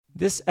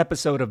This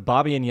episode of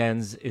Bobby and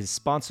Jens is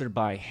sponsored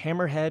by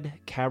Hammerhead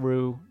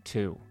Karoo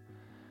 2.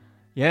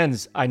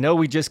 Jens, I know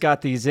we just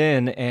got these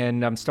in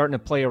and I'm starting to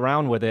play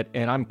around with it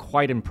and I'm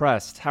quite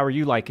impressed. How are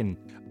you liking?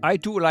 I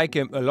do like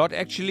him a lot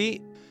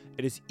actually.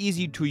 It is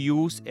easy to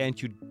use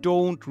and you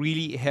don't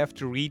really have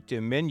to read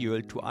the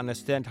manual to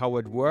understand how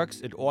it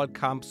works. It all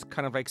comes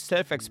kind of like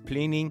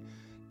self-explaining.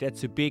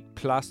 That's a big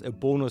plus, a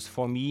bonus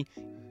for me.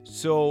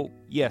 So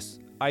yes,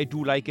 I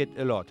do like it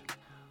a lot.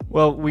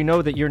 Well, we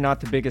know that you're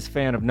not the biggest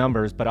fan of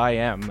numbers, but I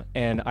am,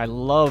 and I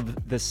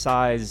love the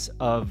size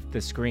of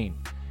the screen.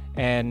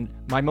 And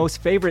my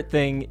most favorite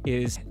thing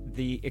is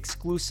the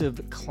exclusive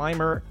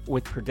Climber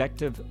with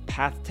Predictive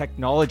Path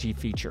Technology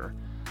feature.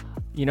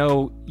 You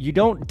know, you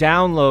don't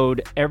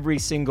download every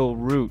single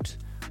route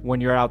when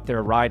you're out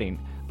there riding,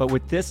 but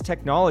with this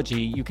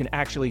technology, you can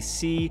actually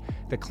see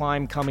the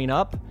climb coming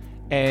up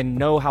and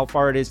know how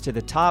far it is to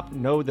the top,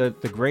 know the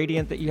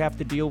gradient that you have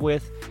to deal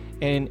with.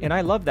 And I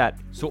love that.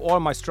 So all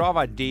my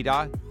Strava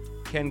data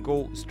can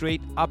go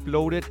straight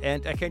uploaded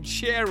and I can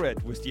share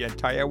it with the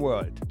entire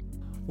world.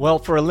 Well,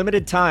 for a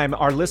limited time,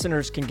 our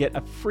listeners can get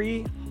a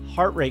free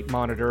heart rate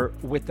monitor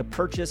with the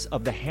purchase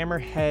of the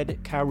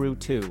Hammerhead Karoo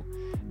 2.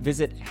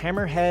 Visit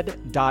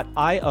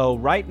hammerhead.io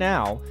right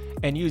now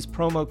and use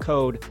promo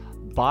code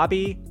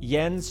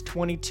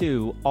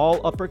BobbyJens22,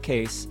 all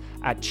uppercase,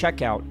 at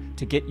checkout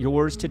to get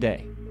yours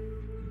today.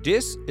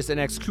 This is an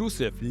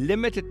exclusive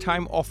limited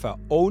time offer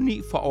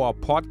only for our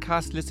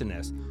podcast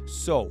listeners.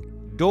 So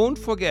don't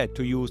forget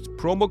to use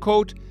promo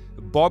code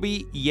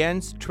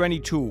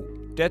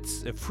BobbyJens22.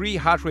 That's a free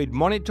heart rate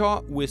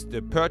monitor with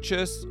the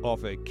purchase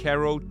of a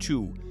Karoo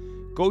 2.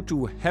 Go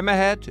to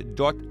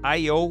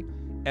hammerhead.io,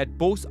 add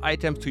both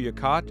items to your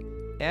cart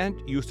and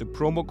use the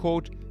promo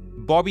code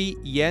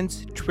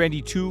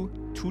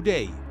BobbyJens22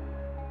 today.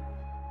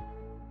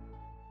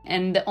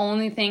 And the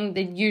only thing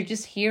that you're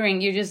just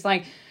hearing, you're just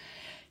like,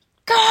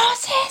 go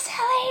Sicily!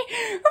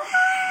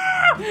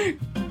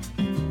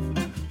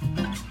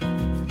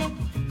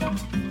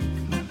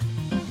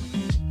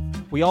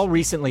 We all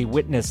recently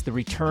witnessed the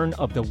return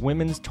of the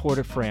Women's Tour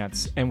de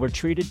France and were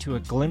treated to a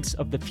glimpse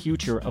of the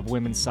future of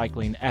women's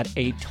cycling at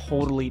a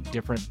totally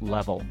different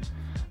level.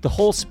 The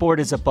whole sport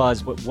is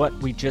abuzz with what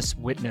we just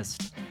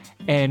witnessed,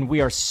 and we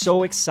are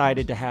so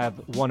excited to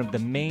have one of the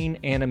main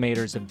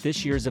animators of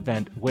this year's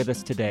event with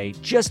us today,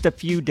 just a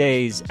few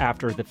days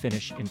after the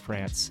finish in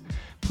France.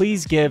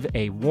 Please give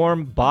a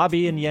warm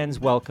Bobby and Jens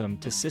welcome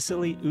to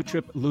Cecilie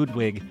Uttrup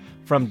Ludwig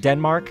from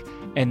Denmark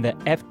and the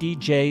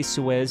FDJ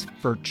Suez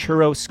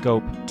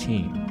Futuroscope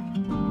team.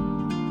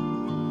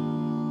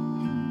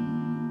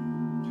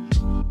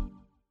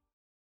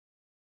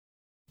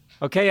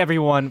 Okay,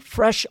 everyone,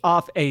 fresh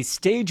off a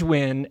stage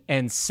win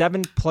and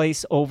 7th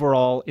place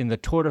overall in the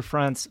Tour de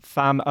France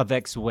Femmes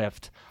avec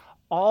Zwift,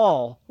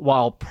 all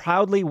while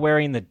proudly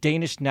wearing the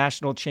Danish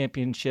National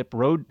Championship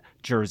road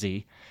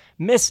jersey,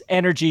 Miss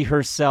Energy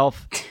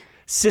herself,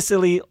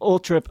 Cecilie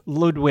Uttrup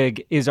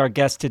Ludwig, is our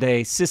guest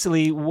today.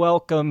 Cecilie,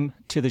 welcome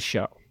to the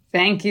show.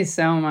 Thank you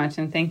so much,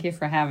 and thank you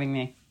for having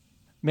me.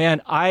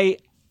 Man, I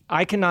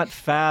cannot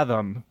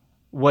fathom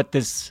what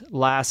this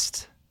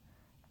last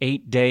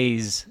 8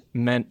 days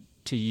meant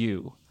to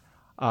you.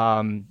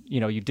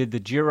 You did the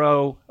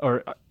Giro,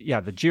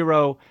 the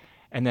Giro,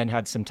 and then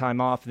had some time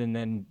off, and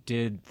then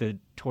did the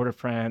Tour de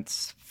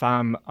France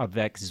Femmes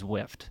avec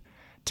Zwift.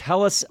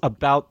 Tell us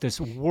about this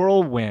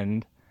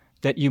whirlwind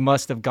that you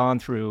must have gone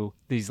through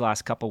these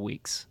last couple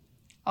weeks.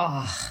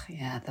 Oh,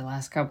 yeah, the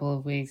last couple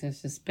of weeks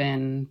has just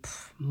been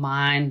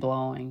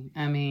mind-blowing.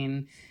 I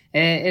mean,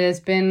 it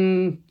has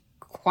been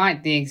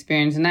quite the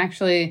experience. And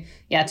actually,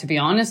 yeah, to be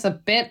honest, a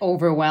bit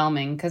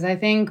overwhelming because I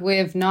think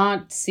we've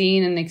not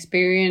seen and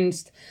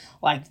experienced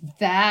like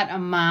that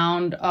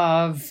amount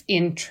of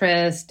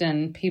interest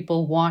and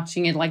people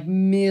watching it, like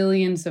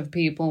millions of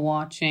people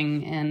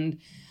watching. And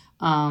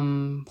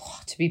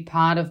to be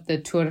part of the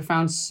Tour de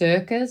France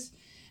circus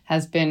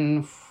has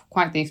been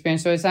quite the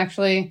experience. So it's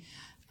actually,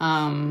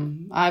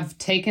 I've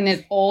taken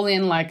it all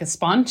in like a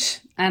sponge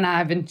and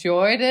I've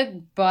enjoyed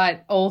it,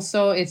 but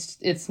also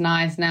it's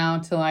nice now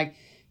to like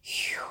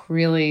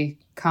really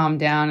calm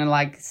down and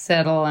like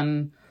settle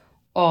and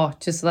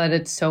just let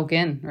it soak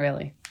in,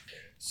 really.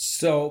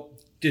 So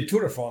the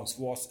Tour de France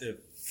was a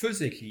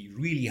physically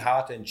really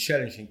hard and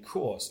challenging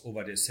course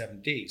over the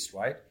 7 days,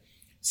 right?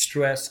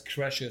 Stress,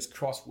 crashes,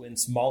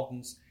 crosswinds,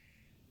 mountains.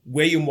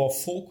 Were you more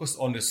focused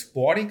on the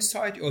sporting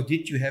side, or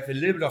did you have a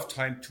little bit of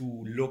time to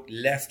look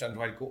left and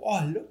right, go,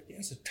 oh, look,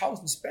 there's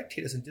 1,000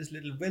 spectators in this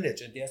little village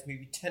and there's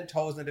maybe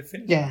 10,000 at the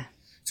finish? Yeah.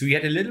 So you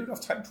had a little bit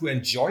of time to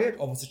enjoy it,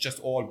 or was it just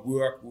all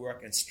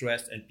work and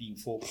stress and being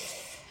focused?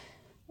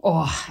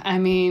 I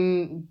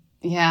mean,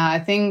 yeah, I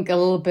think a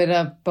little bit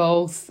of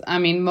both. I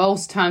mean,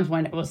 most times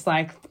when it was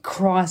like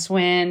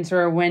crosswinds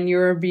or when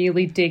you're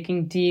really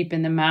digging deep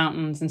in the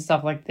mountains and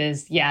stuff like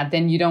this, yeah,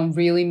 then you don't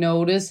really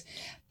notice.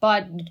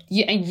 But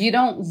you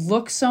don't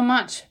look so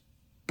much.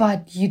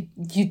 but you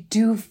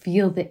do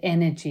feel the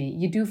energy.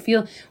 You do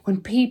feel when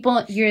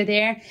people, you're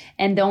there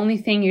and the only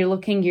thing you're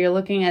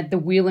looking at the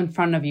wheel in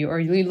front of you, or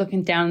you're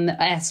looking down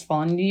the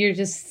asphalt and you're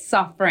just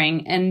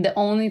suffering. And the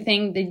only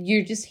thing that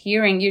you're just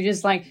hearing, you're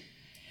just like,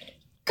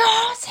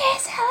 go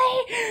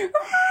Sicily!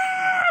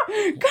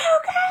 Go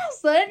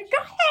girls! Go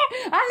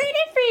there! I lead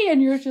it for you!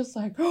 And you're just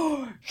like,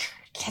 oh,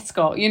 let's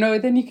go.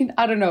 Then you can,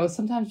 I don't know,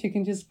 sometimes you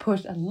can just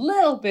push a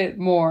little bit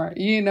more,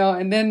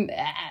 and then,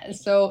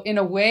 so in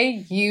a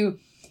way, you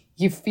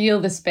feel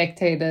the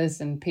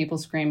spectators and people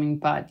screaming,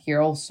 but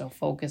you're also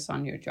focused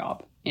on your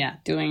job. Yeah,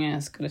 doing it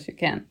as good as you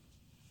can.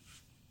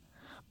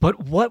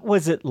 But what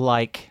was it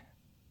like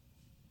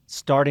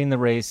starting the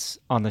race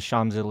on the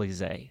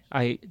Champs-Élysées?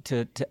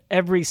 To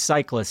every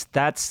cyclist,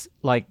 that's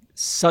like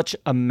such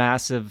a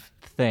massive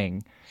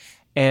thing.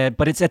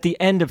 But it's at the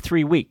end of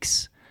 3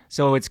 weeks.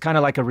 So it's kind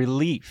of like a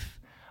relief.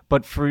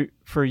 But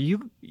for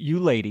you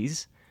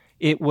ladies,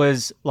 it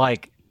was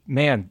like,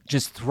 man,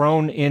 just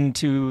thrown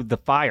into the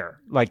fire,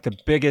 like the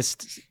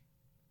biggest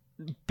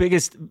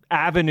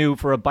avenue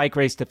for a bike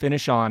race to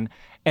finish on.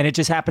 And it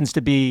just happens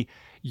to be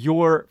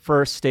your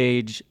first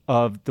stage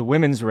of the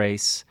women's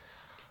race.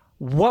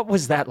 What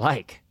was that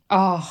like?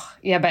 Oh,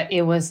 yeah, but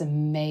it was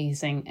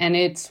amazing. And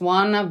it's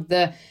one of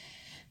the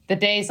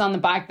days on the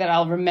bike that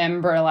I'll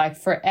remember like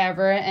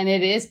forever. And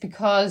it is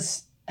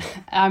because,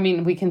 I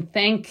mean, we can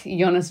thank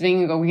Jonas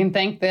Vingegaard, we can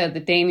thank the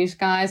Danish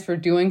guys for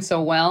doing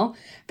so well,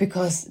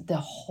 because the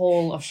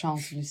whole of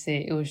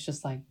Champs-Élysées, it was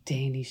just like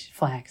Danish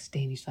flags.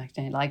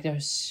 Like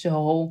there's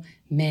so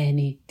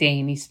many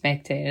Danish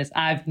spectators.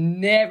 I've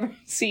never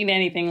seen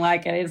anything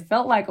like it. It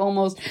felt like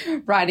almost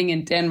riding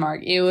in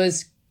Denmark. It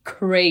was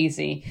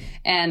crazy.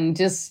 And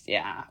just,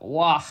 yeah,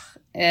 wow.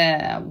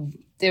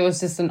 It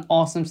was just an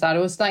awesome start. It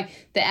was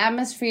like the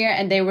atmosphere,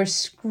 and they were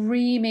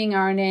screaming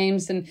our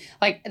names, and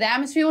like the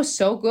atmosphere was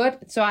so good.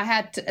 So I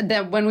had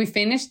that when we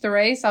finished the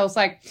race, I was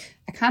like,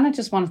 I kind of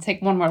just want to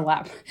take one more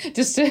lap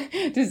just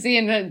to see.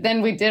 And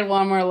then we did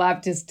one more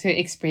lap just to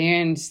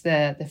experience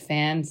the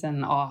fans,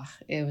 and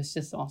it was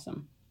just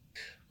awesome.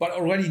 But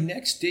already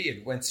next day,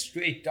 it went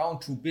straight down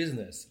to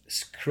business.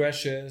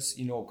 Crashes,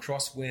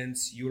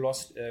 crosswinds. You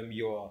lost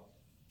your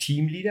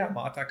team leader,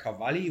 Marta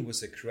Cavalli,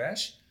 with a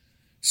crash.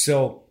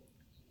 So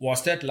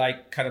was that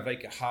like kind of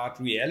like a hard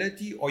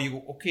reality, or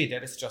that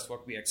is just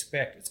what we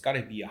expect? It's got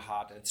to be a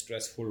hard and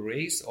stressful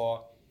race,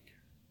 or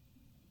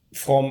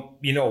from,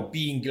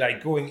 being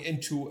like going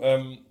into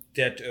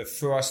that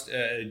first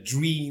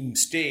dream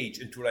stage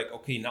into like,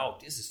 okay, now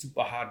this is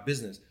super hard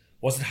business.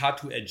 Was it hard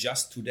to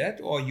adjust to that,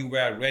 or you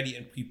were ready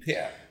and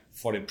prepared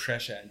for the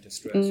pressure and the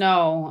stress?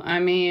 No, I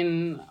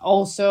mean,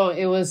 also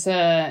it was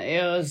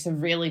a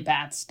really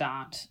bad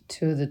start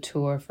to the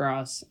tour for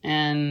us,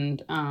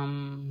 and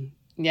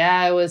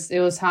yeah, it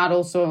was hard.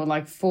 Also,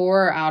 like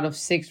 4 out of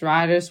 6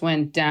 riders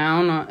went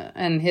down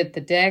and hit the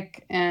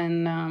deck,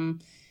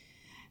 and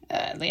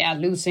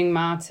losing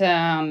Marta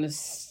on the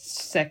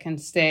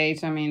second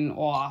stage. I mean,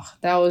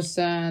 that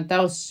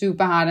was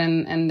super hard,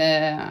 and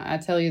I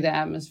tell you, the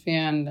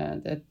atmosphere and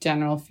the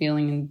general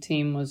feeling in the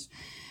team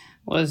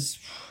was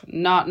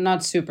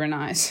not super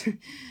nice.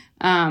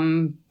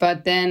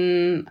 But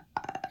then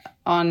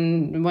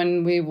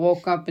when we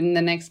woke up in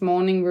the next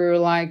morning, we were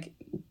like,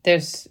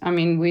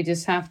 we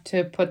just have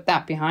to put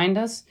that behind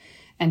us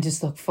and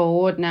just look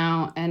forward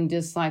now, and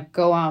just like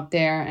go out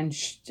there and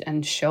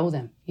show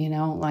them,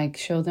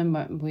 show them,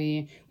 but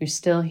we're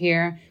still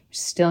here, we're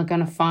still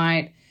gonna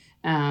fight,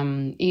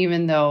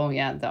 even though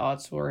the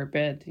odds were a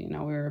bit, we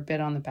were a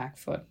bit on the back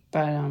foot,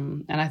 but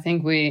and I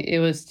think it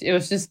was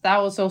just,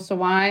 that was also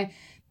why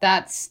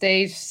that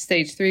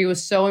stage 3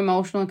 was so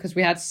emotional, because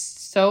we had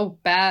so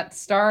bad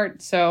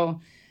start.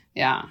 So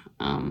that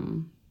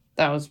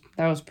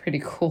was pretty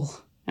cool.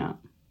 Yeah.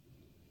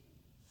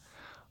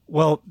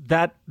 Well,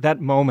 that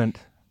moment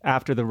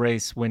after the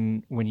race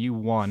when you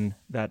won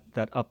that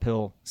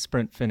uphill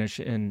sprint finish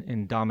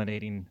in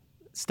dominating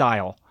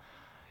style,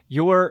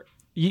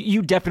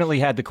 you definitely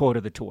had the quote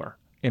of the tour,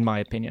 in my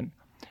opinion.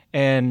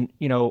 And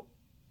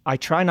I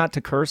try not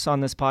to curse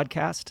on this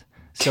podcast,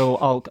 so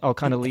I'll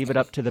kind of leave it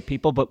up to the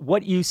people. But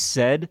what you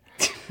said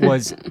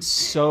was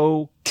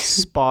so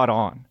spot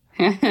on,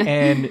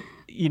 and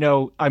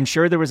I'm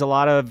sure there was a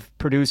lot of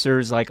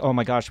producers like, oh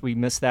my gosh, we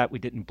missed that, we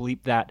didn't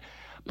bleep that.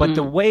 But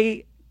the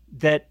way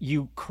that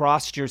you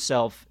crossed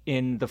yourself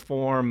in the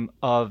form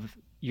of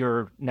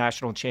your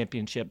national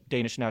championship,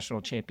 Danish national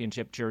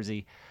championship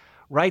jersey,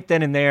 right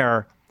then and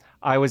there,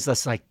 I was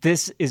just like,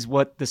 this is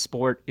what the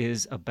sport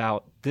is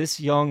about. This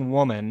young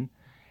woman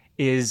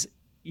is,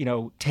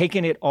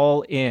 taking it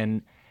all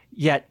in,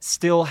 yet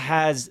still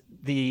has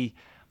the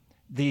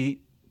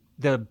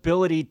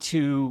ability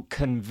to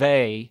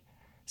convey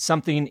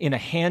something in a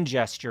hand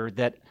gesture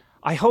that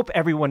I hope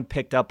everyone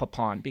picked up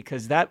upon,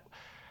 because that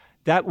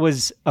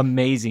was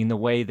amazing, the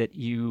way that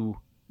you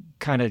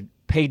kind of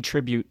paid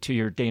tribute to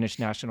your Danish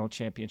national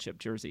championship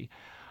jersey.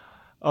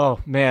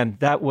 Oh man,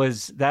 that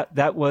was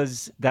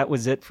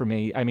it for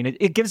me. I mean,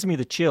 it gives me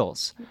the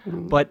chills.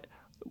 Mm-hmm. But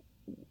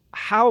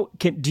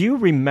do you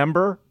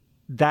remember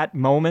that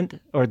moment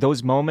or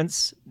those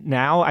moments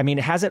now? I mean,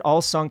 has it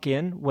all sunk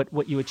in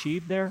what you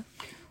achieved there?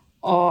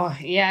 Oh,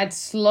 yeah, it's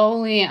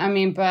slowly. I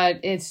mean, but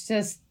it's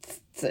just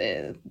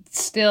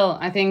still,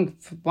 I think,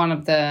 one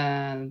of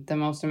the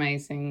most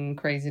amazing,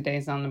 crazy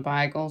days on the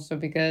bike. Also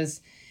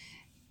because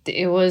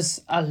it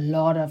was a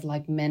lot of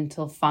like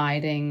mental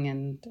fighting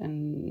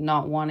and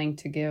not wanting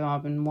to give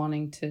up and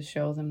wanting to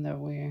show them that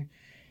we're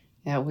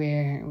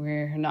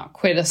not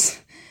quitters.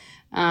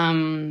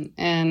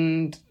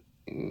 And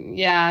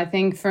yeah, I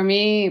think for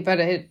me, but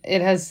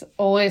it has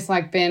always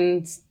like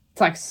been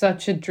like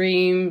such a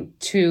dream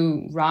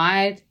to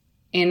ride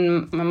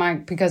in my,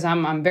 because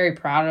I'm very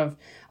proud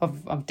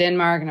of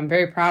Denmark, and I'm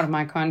very proud of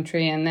my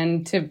country, and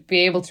then to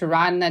be able to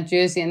ride in that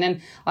jersey, and then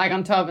like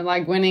on top of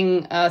like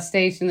winning a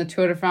stage in the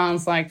Tour de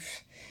France, like,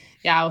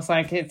 yeah, I was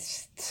like,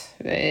 that's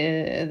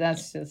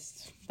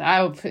just,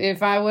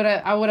 if I would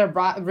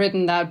have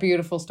written that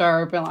beautiful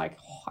story, I'd be like,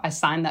 oh, I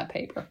signed that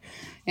paper.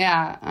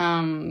 Yeah,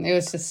 it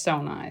was just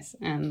so nice,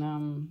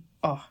 and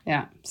oh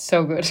yeah,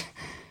 so good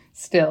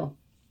still.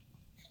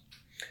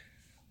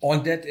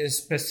 On that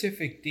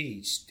specific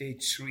day,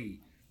 stage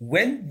 3,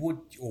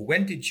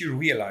 when did you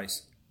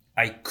realize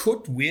I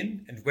could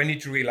win, and when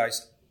did you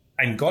realize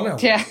I'm gonna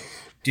win? Yeah.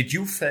 Did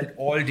you felt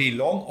all day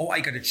long, oh, I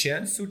got a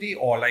chance today,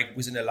 or like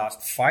within the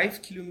last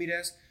 5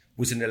 kilometers,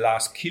 within the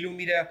last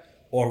kilometer,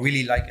 or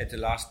really like at the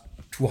last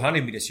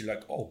 200 meters, you're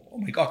like, oh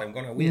my God, I'm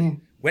gonna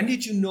win. When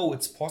did you know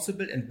it's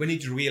possible, and when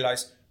did you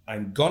realize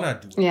I'm gonna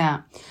do it?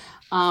 Yeah.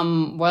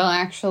 Well,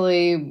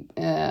 actually,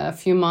 a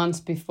few months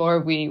before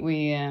we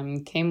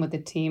came with the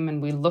team and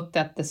we looked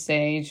at the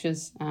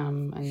stages,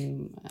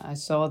 and I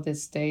saw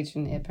this stage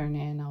in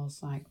Epernay, and I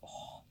was like,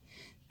 oh,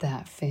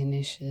 that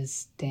finish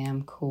is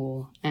damn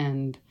cool.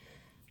 And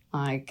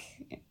like,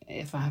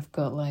 if I have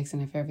good legs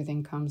and if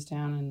everything comes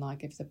down and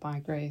like if the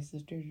bike race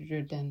is,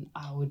 then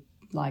I would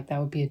like,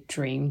 that would be a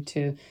dream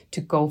to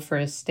go for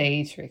a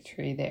stage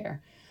victory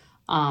there.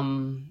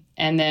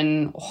 And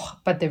then,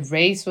 but the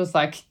race was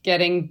like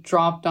getting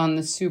dropped on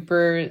the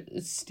super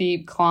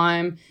steep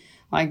climb,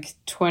 like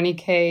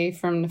 20K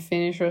from the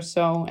finish or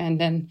so. And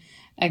then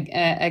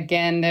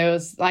again, there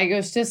was like, it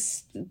was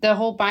just the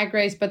whole bike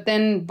race. But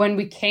then when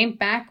we came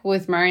back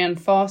with Marianne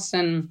Vos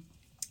and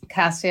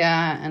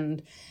Kasia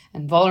and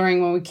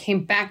Vollering, when we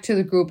came back to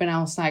the group, and I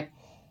was like,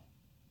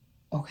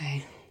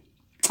 okay,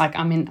 like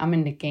I'm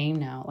in the game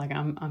now. Like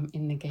I'm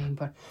in the game,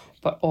 but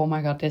oh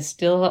my God, there's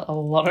still a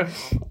lot of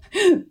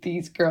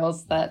these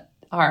girls that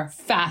are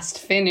fast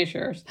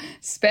finishers,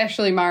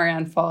 especially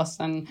Marianne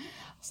Vos. And I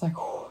was like,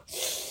 oh,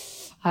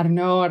 I don't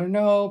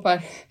know,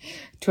 but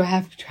do I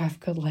have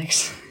good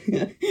legs?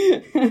 I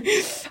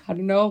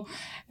don't know.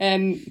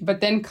 But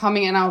then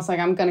coming in, I was like,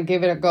 I'm gonna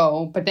give it a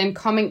go. But then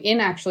coming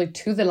in actually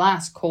to the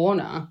last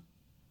corner,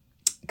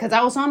 because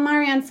I was on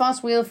Marianne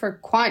Vos wheel for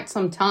quite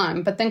some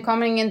time, but then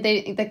coming in,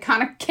 they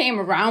kind of came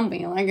around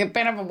me like a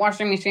bit of a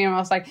washing machine. I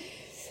was like,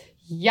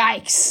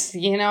 yikes,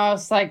 I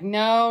was like,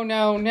 no,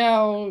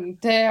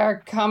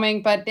 they're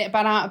coming, but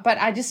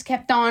I just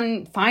kept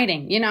on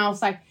fighting, I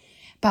was like,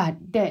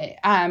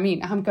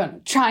 I'm gonna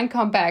try and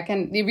come back.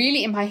 And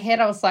really in my head,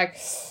 I was like,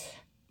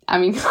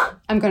 I'm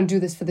going to do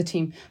this for the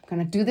team.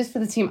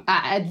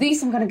 At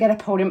least I'm going to get a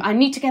podium. I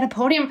need to get a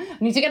podium. I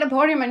need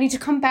to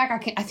come back. I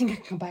think I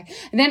can come back.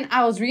 And then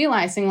I was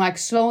realizing, like,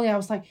 slowly, I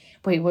was like,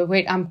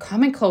 wait. I'm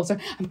coming closer.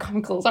 And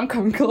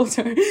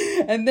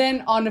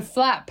then on the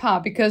flat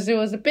part, because it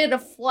was a bit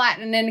of flat,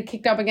 and then it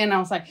kicked up again. I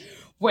was like,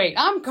 wait,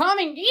 I'm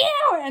coming.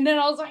 Yeah. And then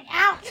I was like,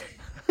 out.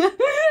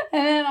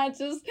 And then I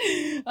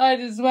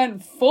just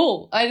went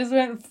full. And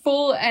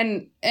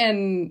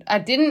I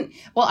didn't,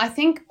 well, I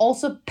think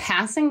also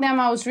passing them,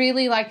 I was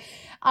really like,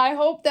 I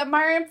hope that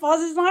Marianne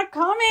Vos is not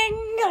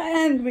coming.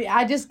 And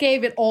I just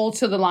gave it all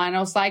to the line. I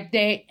was like,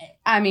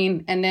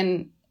 and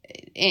then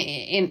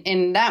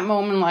in that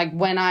moment, like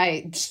when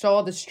I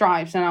saw the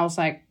stripes, and I was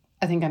like,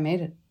 I think I made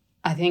it.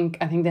 I think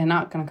they're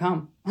not going to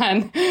come.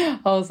 And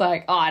I was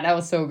like, that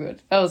was so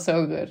good.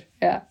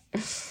 Yeah.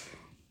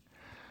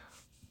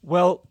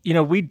 Well,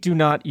 we do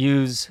not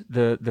use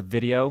the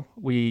video.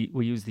 We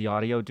use the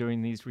audio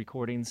during these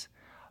recordings.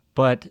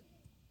 But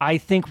I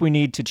think we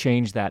need to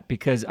change that,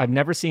 because I've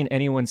never seen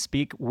anyone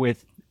speak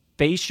with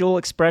facial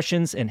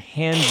expressions and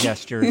hand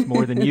gestures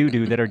more than you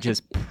do that are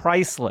just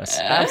priceless,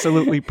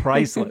 absolutely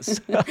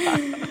priceless.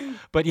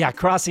 But yeah,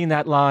 crossing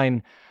that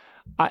line,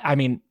 I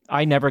mean,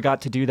 I never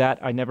got to do that.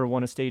 I never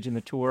won a stage in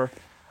the Tour.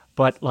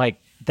 But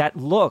like that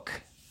look,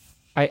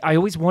 I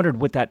always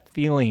wondered what that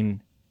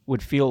feeling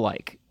would feel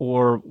like,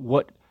 or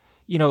what,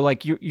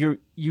 like you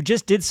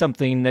just did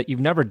something that you've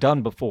never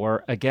done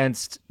before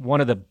against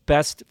one of the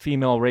best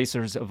female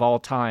racers of all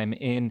time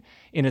in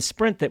a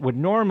sprint that would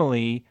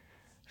normally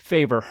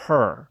favor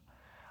her.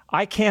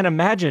 I can't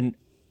imagine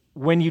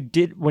when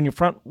your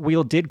front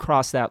wheel did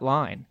cross that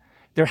line,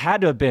 there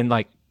had to have been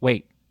like,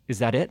 wait, is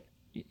that it?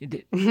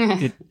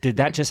 Did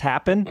that just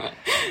happen?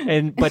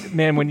 But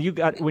man, when you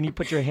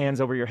put your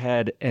hands over your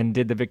head and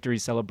did the victory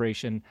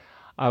celebration,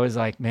 I was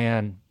like,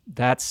 man,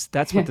 that's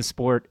what the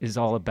sport is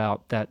all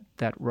about, that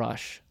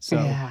rush. So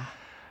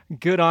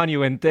Good on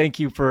you, and thank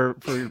you for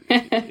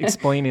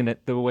explaining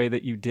it the way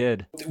that you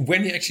did.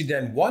 When you actually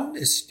then won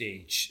this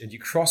stage and you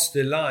crossed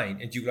the line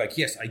and you're like,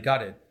 yes, I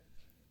got it.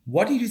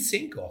 What did you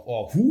think of,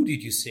 or who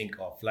did you think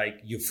of?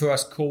 Like your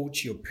first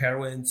coach, your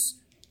parents,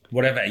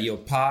 whatever, your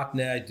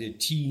partner, the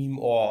team,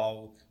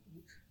 or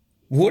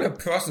what a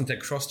person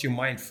that crossed your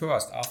mind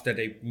first after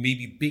the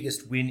maybe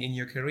biggest win in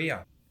your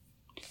career?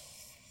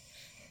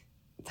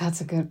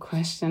 That's a good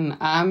question.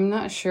 I'm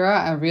not sure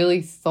I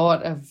really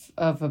thought of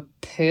a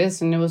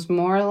person. It was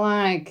more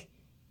like,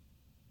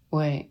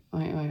 wait,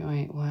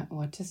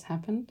 what just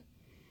happened?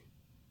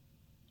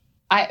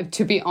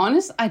 To be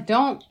honest, I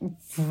don't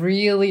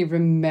really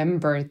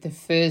remember the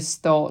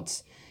first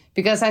thoughts,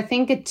 because I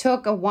think it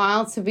took a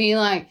while to be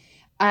like,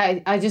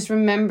 I just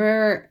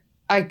remember,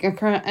 I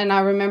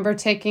remember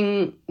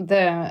taking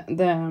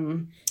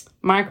the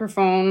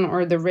microphone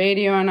or the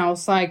radio, and I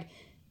was like,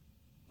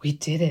 we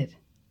did it.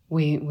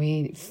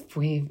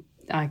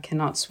 I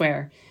cannot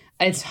swear.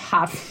 It's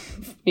hard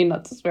for me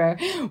not to swear.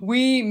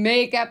 We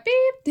make a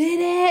beep, did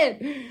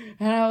it.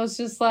 And I was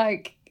just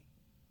like,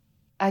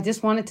 I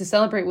just wanted to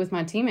celebrate with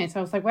my teammates. I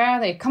was like, where are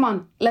they? Come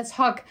on, let's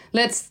hug.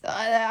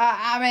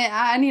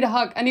 I need a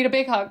hug. I need a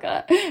big hug.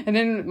 And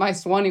then my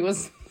Swanee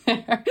was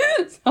there.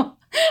 So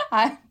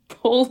I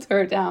pulled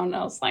her down.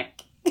 I was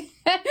like,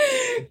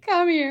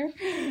 come here.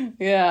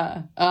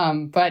 Yeah.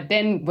 But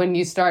then when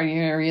you start,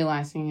 you're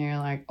realizing, you're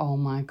like, oh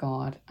my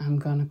God, I'm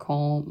going to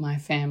call my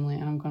family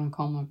and I'm going to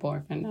call my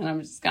boyfriend and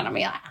I'm just going to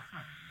be like,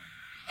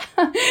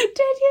 did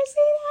you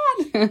see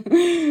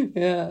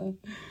that?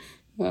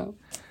 Yeah.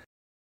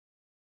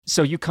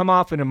 So you come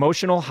off an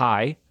emotional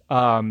high,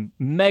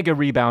 mega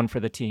rebound for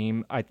the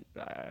team.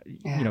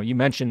 You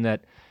mentioned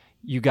that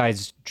you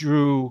guys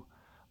drew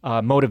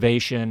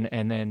motivation,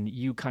 and then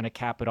you kind of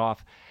cap it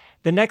off.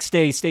 The next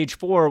day, stage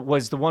 4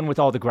 was the one with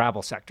all the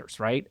gravel sectors,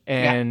 right?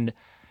 And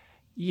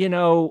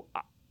the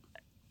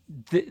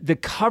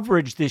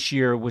coverage this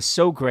year was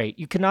so great.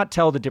 You could not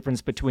tell the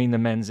difference between the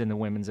men's and the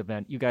women's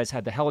event. You guys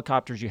had the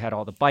helicopters, you had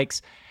all the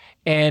bikes,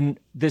 and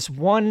this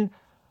one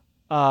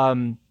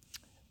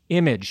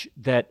image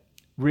that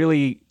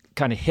really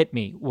kind of hit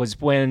me was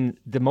when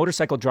the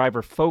motorcycle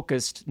driver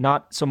focused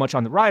not so much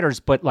on the riders,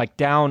 but like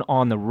down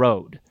on the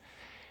road.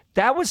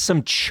 That was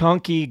some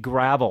chunky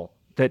gravel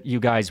that you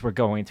guys were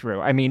going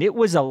through. I mean, it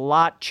was a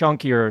lot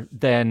chunkier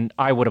than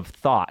I would have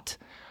thought.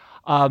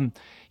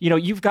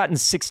 You've gotten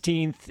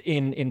 16th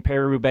in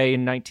Paris-Roubaix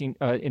in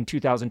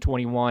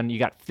 2021. You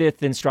got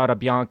 5th in Strada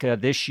Bianca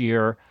this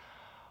year.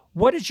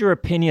 What is your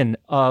opinion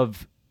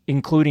of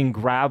including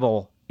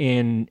gravel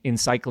in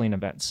cycling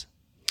events?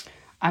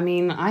 I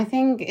mean, I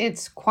think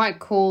it's quite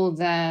cool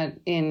that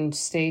in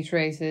stage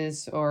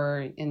races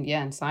or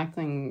in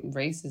cycling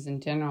races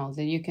in general,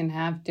 that you can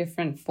have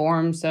different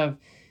forms of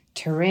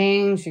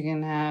terrains. You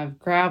can have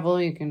gravel,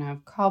 you can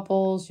have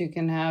couples, you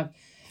can have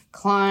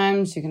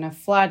climbs, you can have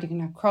flat, you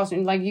can have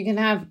crossing, like you can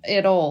have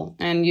it all.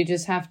 And you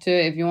just have to,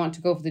 if you want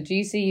to go for the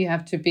GC, you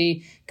have to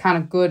be kind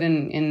of good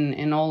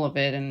in all of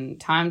it, and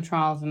time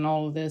trials and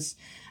all of this.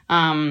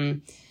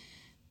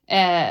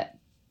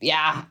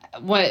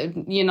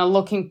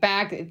 Looking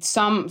back,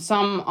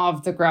 some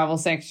of the gravel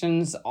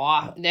sections,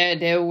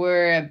 they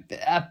were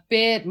a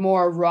bit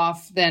more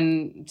rough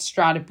than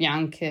Strada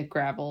Bianca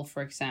gravel,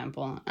 for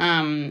example.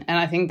 And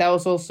I think that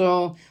was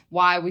also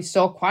why we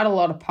saw quite a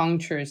lot of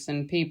punctures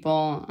and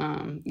people,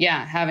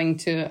 having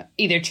to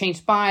either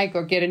change bike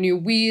or get a new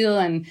wheel.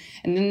 And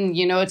then,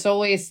 it's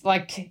always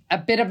like a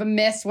bit of a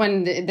mess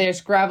when there's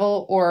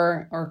gravel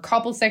or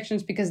couple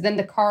sections, because then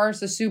the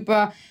cars are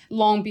super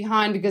long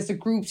behind because the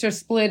groups are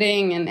splitting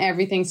and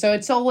everything. So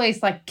it's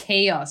always like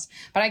chaos.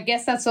 But I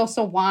guess that's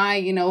also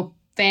why,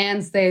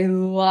 fans, they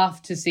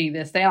love to see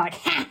this. They're like,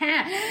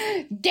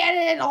 get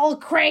it all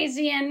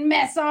crazy and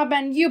mess up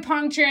and you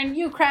puncture and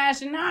you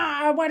crash and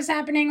what is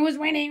happening? Who's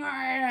winning?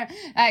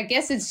 I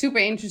guess it's super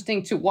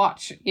interesting to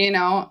watch,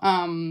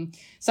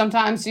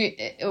 Sometimes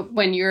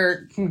when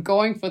you're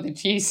going for the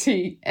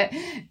GC,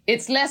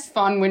 it's less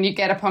fun when you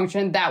get a puncture,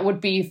 and that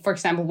would be, for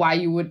example, why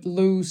you would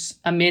lose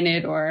a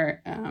minute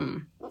or...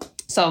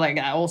 So like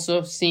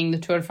also seeing the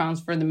Tour de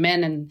France for the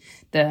men and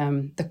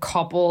the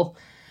couple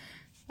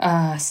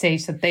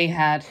stage that they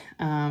had,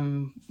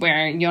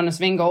 where Jonas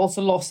Vingegaard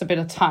also lost a bit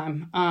of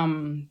time.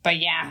 But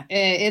yeah,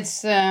 I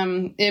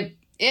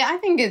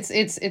think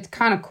it's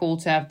kind of cool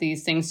to have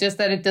these things, just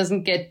that it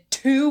doesn't get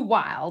too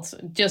wild,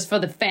 just for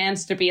the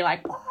fans to be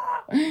like,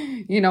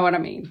 you know what I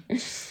mean?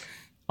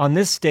 On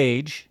this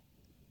stage,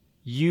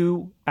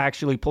 you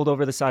actually pulled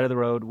over the side of the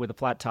road with a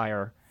flat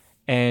tire,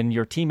 and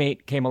your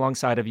teammate came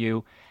alongside of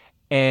you,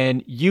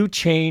 and you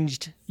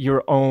changed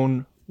your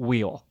own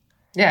wheel.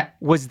 Yeah.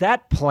 Was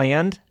that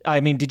planned?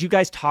 I mean, did you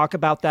guys talk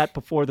about that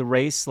before the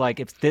race?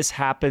 Like, if this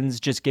happens,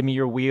 just give me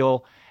your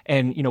wheel.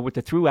 And, with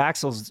the through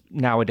axles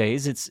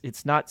nowadays,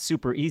 it's not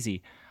super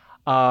easy.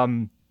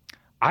 I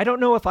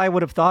don't know if I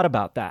would have thought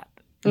about that.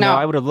 No.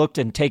 I would have looked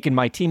and taken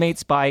my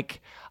teammate's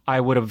bike.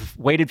 I would have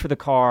waited for the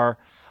car.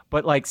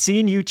 But, like,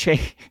 seeing you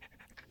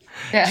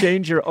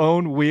change your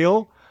own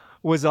wheel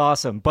was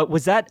awesome. But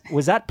was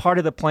that part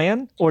of the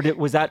plan, or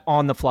was that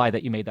on the fly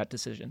that you made that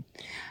decision?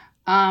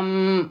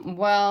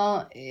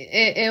 Well,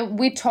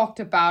 we talked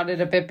about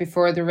it a bit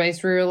before the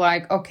race. We were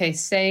like, okay,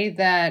 say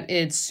that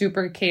it's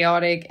super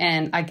chaotic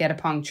and I get a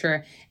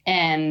puncture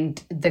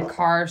and the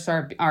cars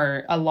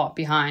are a lot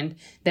behind.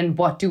 Then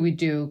what do we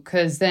do?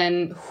 Because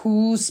then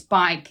whose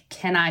bike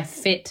can I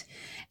fit?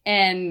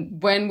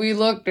 And when we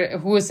looked at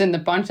who was in the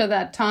bunch at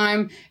that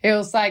time, it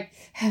was like,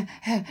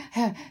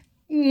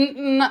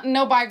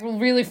 no bike will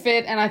really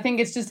fit, and I think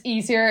it's just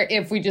easier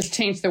if we just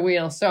change the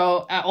wheel.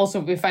 So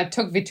also, if I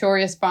took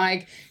Victoria's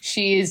bike,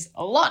 she's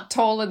a lot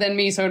taller than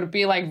me, so it'd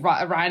be like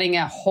riding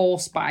a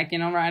horse bike,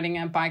 riding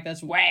a bike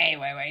that's way,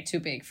 way, way too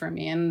big for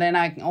me, and then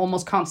I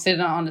almost can't sit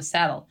on the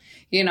saddle,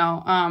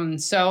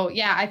 So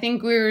yeah, I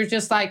think we were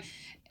just like.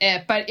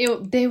 But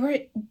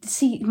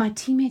my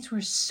teammates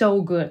were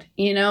so good,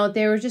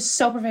 they were just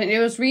so professional. It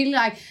was really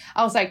like,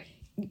 I was like,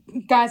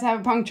 guys have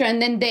a puncture, and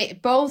then they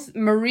both,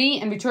 Marie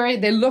and Victoria,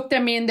 they looked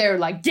at me and they were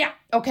like, yeah,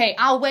 okay,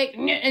 I'll wait,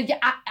 yeah,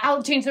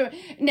 I'll change the,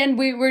 and then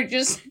we were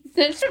just,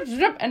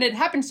 and it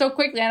happened so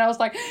quickly, and I was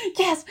like,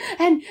 yes,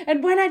 and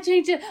when I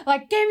changed it,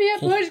 like, give me a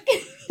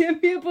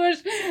push,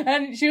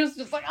 and she was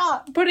just like,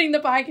 putting the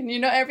bike, and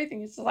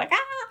everything is just like,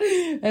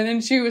 and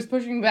then she was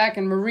pushing back,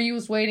 and Marie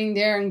was waiting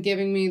there and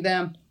giving me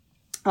the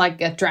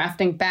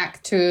drafting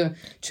back to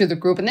the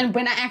group. And then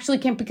when I actually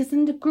came, because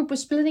then the group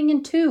was splitting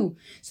in two.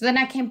 So then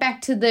I came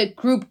back to the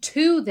group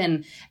 2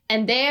 then,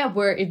 and there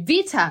were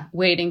Evita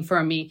waiting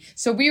for me.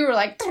 So we were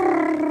like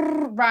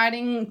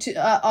riding to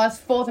us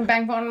forth and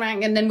back,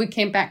 and then we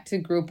came back to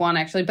group 1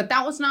 actually. But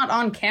that was not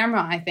on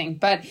camera, I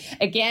think. But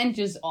again,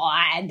 just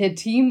the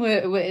team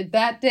with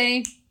that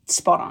day,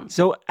 spot on.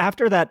 So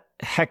after that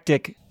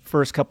hectic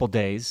first couple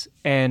days,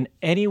 and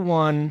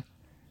anyone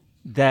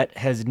that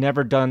has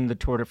never done the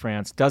Tour de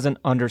France doesn't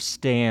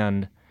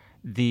understand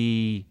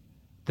the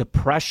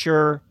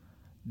pressure,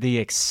 the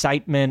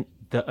excitement,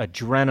 the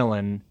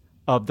adrenaline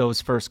of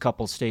those first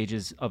couple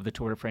stages of the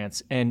Tour de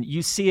France. And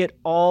you see it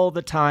all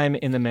the time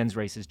in the men's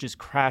races, just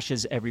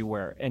crashes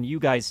everywhere. And you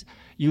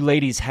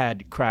ladies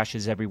had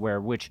crashes everywhere,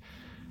 which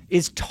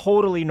is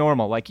totally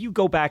normal. Like, you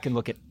go back and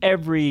look at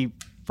every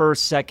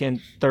first,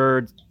 second,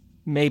 third,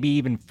 maybe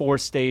even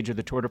fourth stage of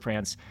the Tour de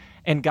France,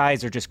 and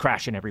guys are just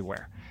crashing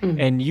everywhere. Mm-hmm.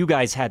 And you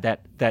guys had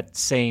that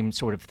same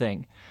sort of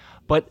thing.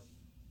 But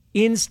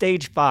in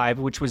stage 5,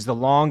 which was the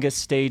longest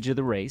stage of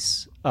the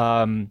race,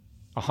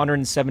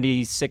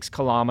 176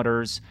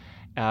 kilometers,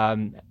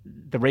 the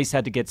race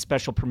had to get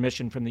special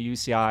permission from the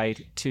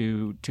UCI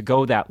to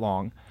go that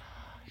long.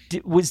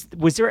 Was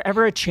there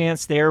ever a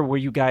chance there where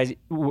you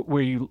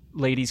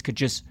ladies could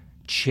just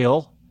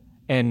chill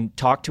and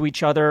talk to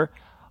each other,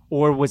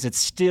 or was it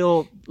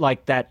still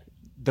like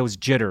those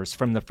jitters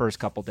from the first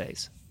couple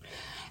days?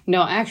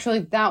 No, actually,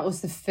 that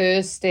was the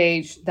first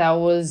stage that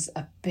was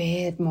a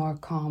bit more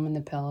calm in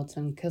the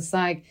peloton, because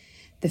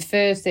the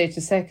first stage,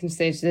 the second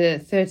stage, the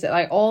third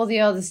stage, all the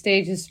other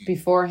stages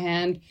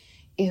beforehand,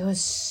 it was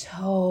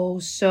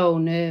so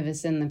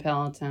nervous in the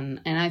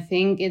peloton. And I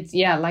think it's,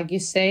 like you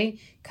say,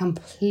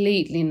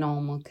 completely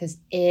normal, because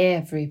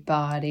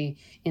everybody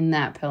in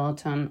that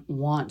peloton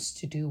wants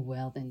to do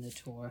well in the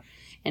Tour.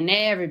 And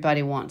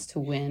everybody wants to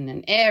win,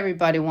 and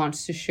everybody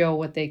wants to show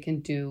what they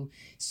can do.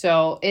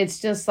 So it's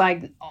just for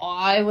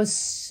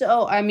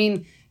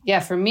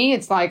me,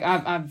 it's like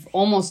I've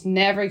almost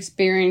never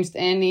experienced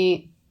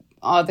any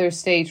other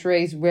stage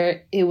race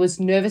where it was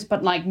nervous,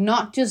 but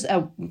not just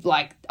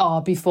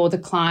before the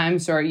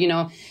climbs, or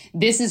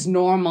this is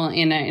normal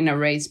in a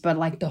race,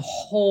 but the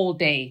whole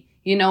day,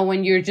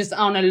 when you're just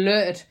on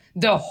alert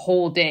the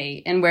whole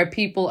day, and where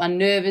people are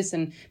nervous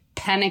and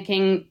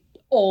panicking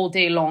all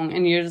day long,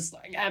 and you're just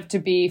have to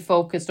be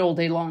focused all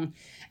day long.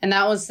 And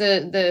that was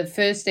the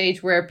first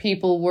stage where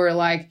people were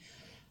like,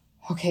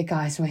 okay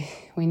guys,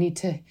 we need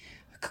to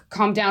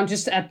calm down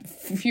just at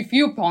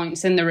few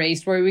points in the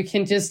race where we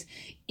can just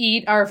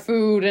eat our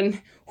food,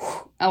 and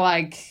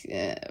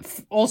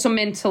also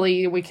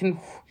mentally we can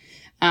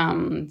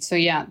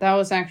that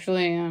was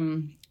actually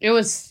it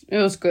was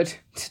good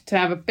to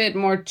have a bit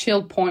more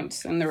chill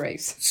points in the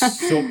race.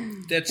 So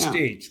that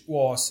stage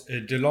was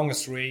the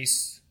longest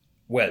race,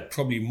 well,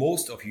 probably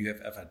most of you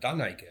have ever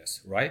done, I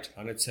guess, right?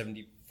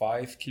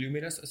 175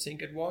 kilometers, I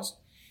think it was.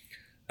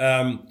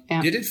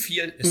 Did it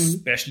feel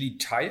especially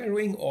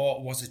tiring,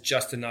 or was it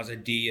just another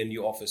day in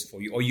your office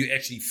for you? Or you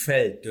actually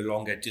felt the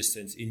longer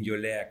distance in your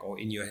leg or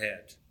in your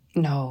head?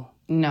 No,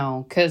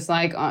 because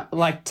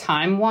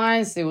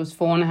time-wise, it was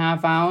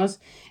 4.5 hours.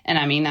 And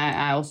I mean,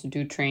 I also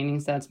do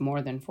trainings that's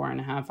more than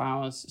 4.5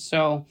 hours.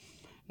 So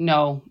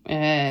no,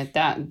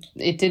 that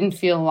it didn't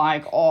feel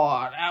like,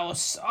 that was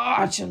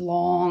such a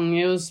long.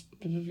 It was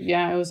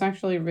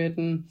actually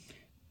written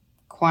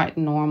quite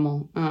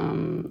normal.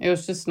 It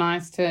was just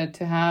nice to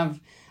have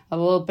a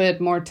little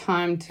bit more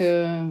time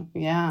to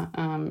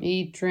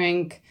eat,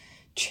 drink,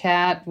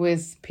 chat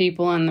with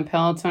people in the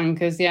peloton,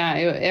 because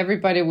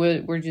everybody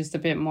were just a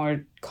bit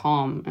more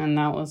calm, and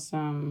that was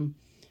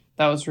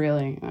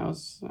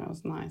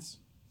nice.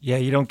 Yeah,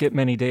 you don't get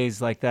many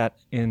days like that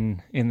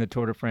in the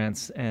Tour de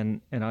France,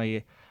 and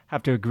I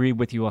have to agree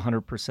with you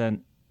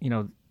 100%. You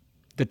know,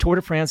 the Tour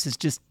de France is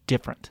just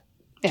different,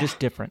 just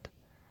different.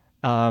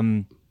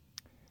 And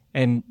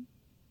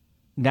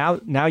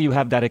now you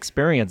have that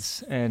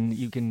experience and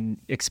you can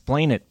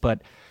explain it.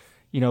 But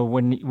you know,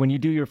 when you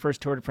do your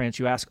first Tour de France,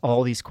 you ask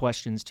all these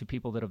questions to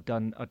people that have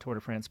done a Tour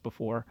de France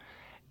before,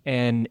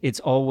 and it's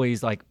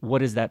always like,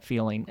 what is that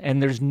feeling?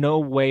 And there's no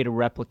way to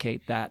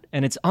replicate that,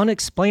 and it's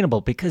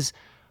unexplainable because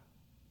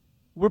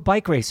we're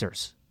bike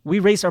racers. We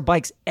race our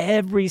bikes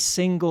every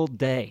single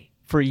day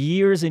for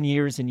years and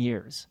years and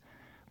years.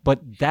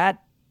 But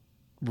that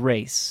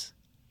race,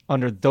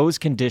 under those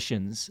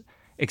conditions,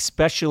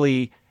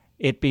 especially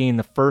it being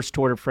the first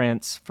Tour de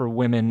France for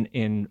women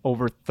in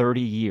over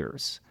 30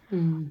 years,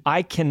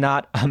 I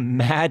cannot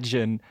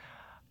imagine,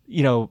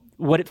 you know,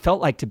 what it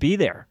felt like to be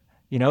there.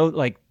 You know,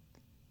 like,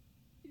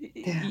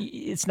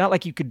 it's not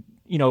like you could,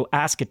 you know,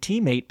 ask a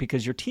teammate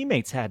because your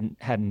teammates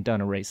hadn't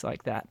done a race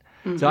like that.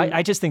 Mm-hmm. So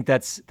I just think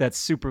that's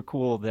super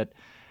cool that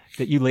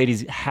you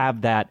ladies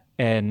have that,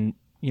 and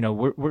you know,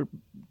 we're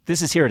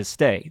this is here to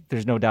stay.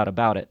 There's no doubt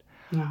about it.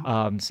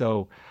 No.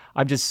 So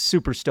I'm just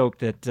super stoked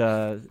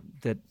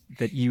that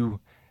you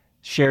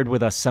shared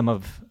with us some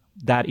of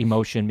that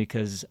emotion,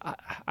 because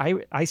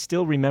I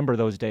still remember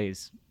those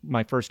days.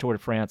 My first Tour de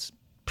France,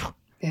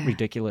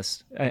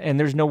 ridiculous, and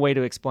there's no way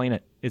to explain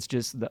it. It's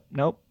just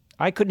nope.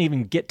 I couldn't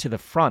even get to the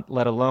front,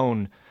 let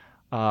alone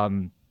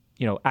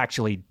you know,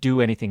 actually do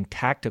anything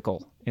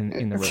tactical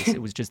in the race.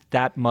 It was just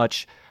that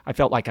much. I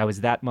felt like I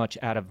was that much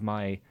out of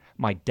my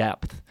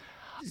depth.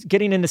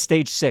 Getting into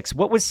stage 6,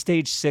 what was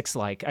stage 6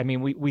 like? I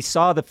mean, we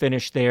saw the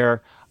finish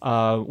there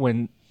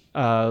when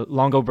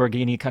Longo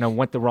Borghini kind of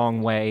went the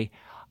wrong way.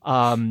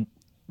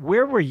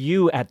 Where were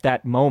you at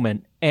that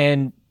moment?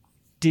 And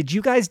did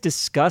you guys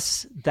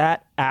discuss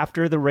that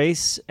after the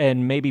race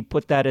and maybe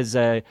put that as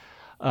a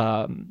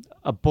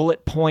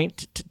bullet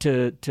point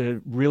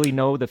to really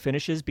know the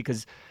finishes?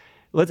 Because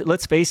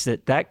let's face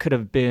it, that could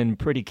have been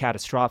pretty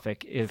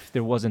catastrophic if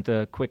there wasn't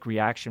the quick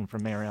reaction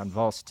from Marianne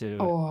Vos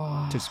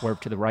to swerve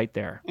to the right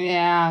there.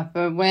 Yeah,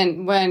 but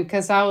when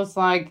because I was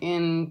like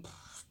in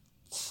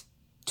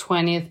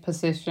 20th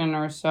position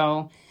or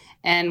so,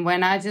 and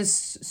when I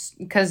just,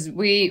 because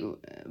we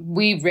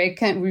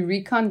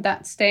reconned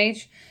that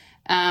stage,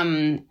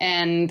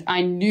 and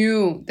I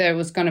knew there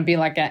was going to be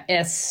like a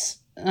S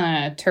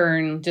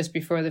turn just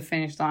before the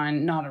finish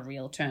line, not a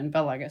real turn,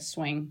 but like a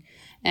swing.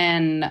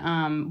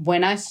 And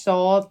when I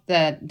saw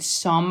that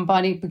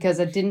somebody, because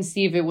I didn't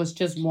see if it was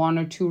just one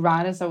or two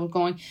riders that were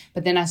going,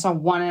 but then I saw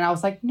one and I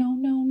was like, no,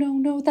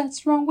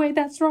 that's wrong way.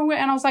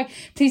 And I was like,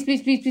 please,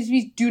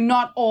 do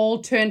not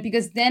all turn,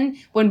 because then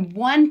when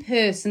one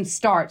person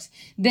starts,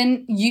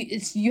 then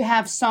you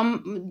have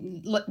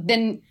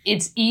then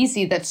it's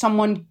easy that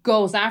someone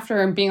goes after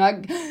her and being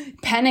like,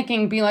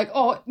 panicking, being like,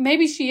 oh,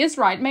 maybe she is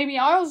right. Maybe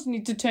I also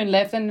need to turn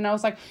left. And then I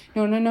was like,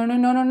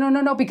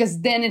 no,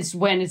 because then it's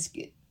when it's,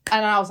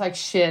 and I was like,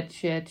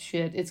 shit.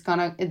 It's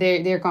gonna,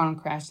 they're gonna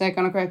crash. They're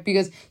gonna crash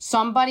because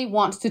somebody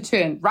wants to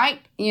turn right,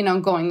 you know,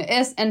 going the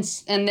S,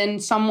 and then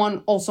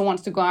someone also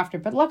wants to go after.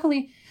 But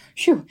luckily,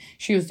 she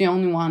was the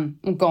only one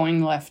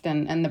going left,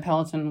 and the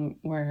peloton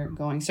were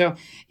going. So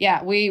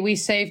yeah, we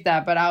saved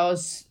that. But I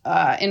was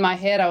in my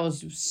head, I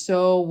was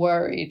so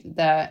worried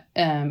that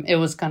it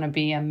was gonna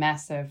be a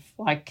massive,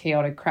 like,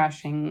 chaotic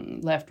crashing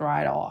left,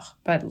 right, off.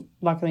 But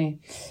luckily,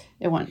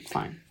 it went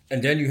fine.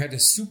 And then you had a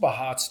super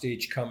hard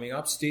stage coming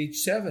up, stage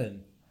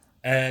 7.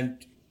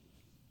 And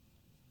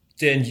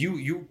then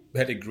you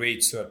had a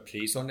great third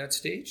place on that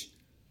stage.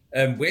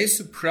 Were you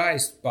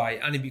surprised by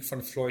Annemiek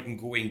van Vleuten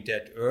going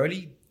that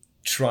early,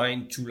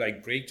 trying to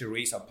like break the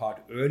race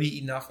apart early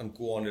enough and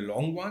go on a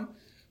long one?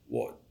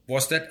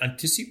 Was that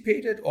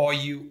anticipated, or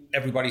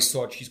everybody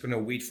thought she's going to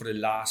wait for the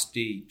last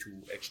day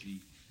to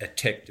actually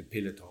attack the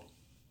peloton?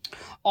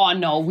 Oh,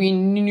 no, we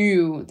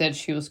knew that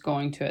she was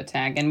going to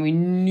attack, and we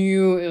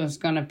knew it was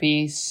going to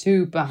be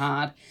super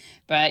hard.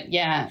 But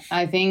yeah,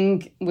 I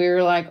think we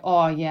were like,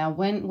 oh yeah,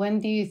 when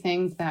do you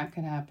think that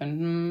could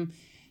happen?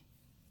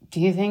 Do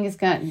you think it's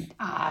going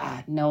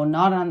to, no,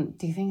 not on,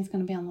 do you think it's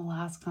going to be on the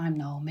last climb?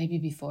 No, maybe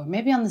before,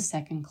 maybe on the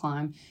second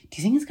climb. Do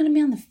you think it's going to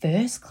be on the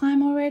first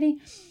climb already?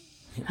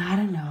 I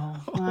don't know.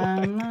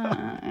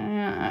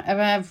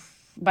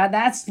 But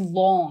that's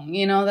long,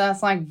 you know,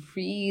 that's like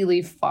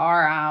really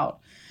far out.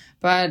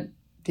 But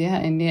yeah,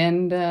 in the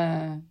end,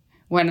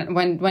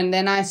 when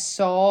then I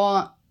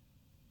saw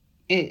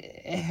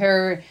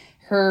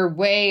her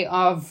way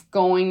of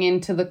going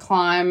into the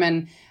climb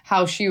and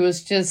how she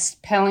was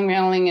just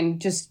pedaling and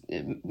just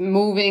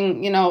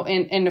moving, you know,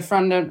 in the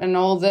front of, and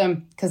all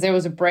them, because there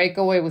was a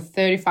breakaway with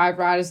 35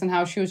 riders, and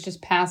how she was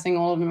just passing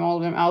all of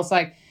them. I was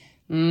like,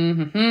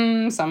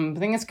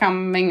 something is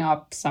coming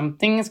up.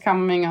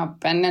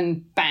 And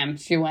then bam,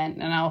 she went,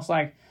 and I was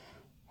like,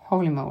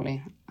 holy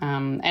moly.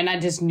 And I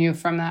just knew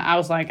from that, I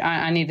was like,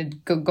 I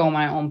needed to go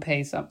my own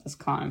pace up this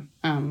climb.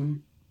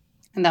 And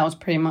that was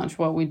pretty much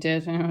what we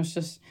did. And it was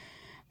just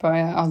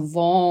a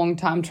long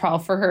time trial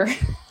for her.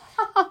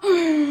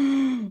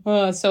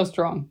 So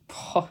strong.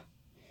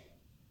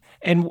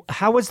 And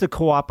how was the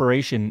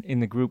cooperation in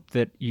the group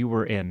that you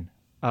were in?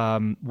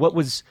 What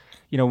was,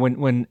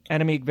 when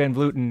Annemiek van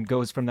Vleuten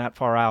goes from that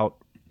far out,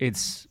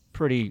 it's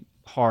pretty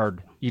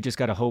hard. You just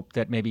got to hope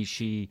that maybe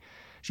she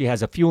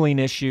has a fueling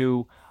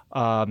issue,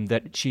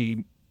 that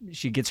she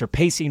gets her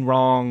pacing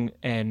wrong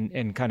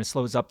and kind of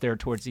slows up there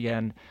towards the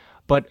end.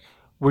 But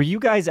were you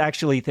guys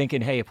actually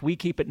thinking, hey, if we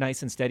keep it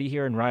nice and steady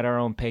here and ride our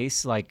own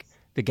pace, like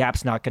the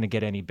gap's not going to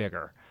get any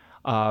bigger?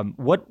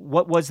 What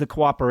was the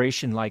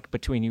cooperation like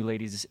between you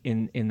ladies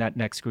in that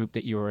next group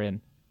that you were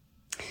in?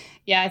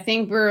 Yeah, I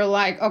think we were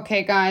like,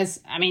 okay, guys.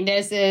 I mean,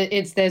 there's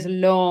a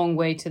long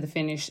way to the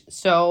finish.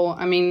 So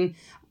I mean,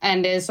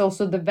 and there's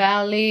also the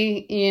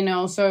valley,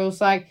 So it was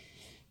like,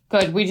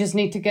 good. We just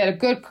need to get a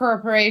good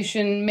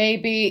cooperation.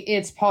 Maybe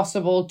it's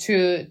possible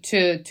to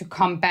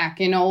come back,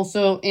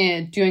 also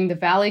during the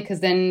valley, because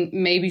then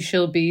maybe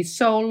she'll be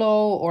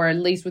solo or at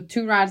least with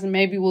two rides, and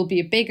maybe we'll be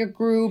a bigger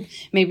group.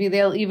 Maybe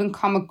they'll even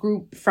come a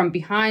group from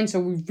behind,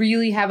 so we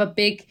really have a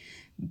big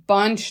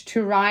bunch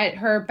to ride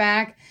her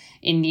back.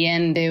 In the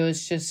end, it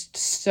was just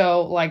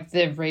so, like,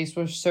 the race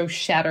was so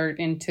shattered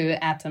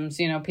into atoms.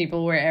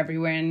 People were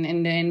everywhere, and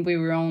in the end, we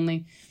were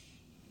only,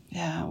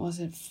 was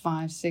it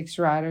 5-6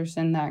 riders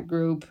in that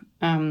group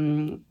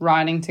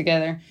riding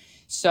together.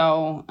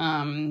 So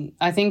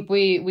I think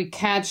we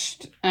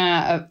catched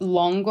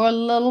longer a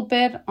little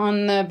bit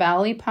on the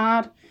valley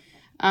part.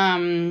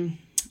 But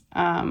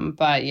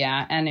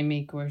yeah,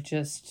 Annemiek were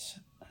just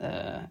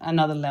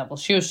another level.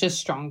 She was just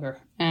stronger.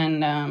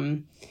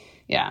 And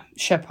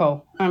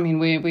chapeau. I mean,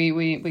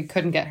 we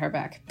couldn't get her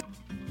back.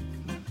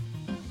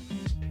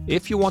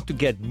 If you want to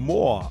get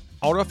more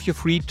out of your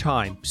free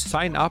time,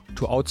 sign up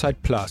to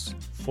Outside Plus.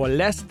 For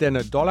less than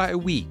 $1 a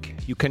week,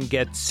 you can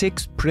get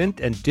 6 print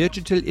and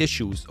digital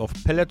issues of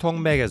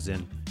Peloton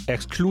magazine,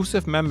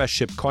 exclusive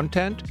membership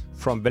content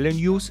from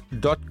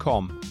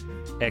VeloNews.com,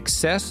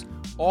 access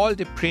all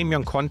the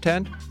premium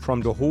content from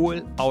the whole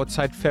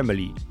Outside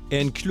family,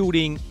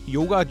 including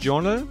Yoga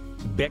Journal,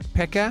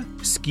 Backpacker,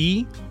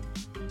 Ski,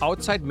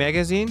 Outside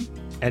Magazine,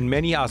 and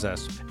many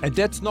others. And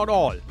that's not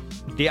all.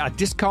 There are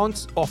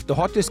discounts of the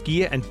hottest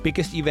gear and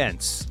biggest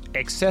events,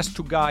 access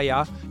to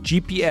Gaia,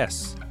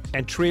 GPS,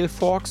 and Trail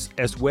Forks,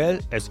 as well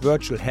as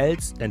virtual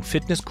health and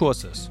fitness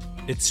courses.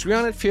 It's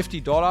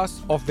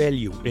 $350 of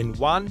value in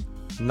one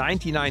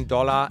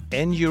 $99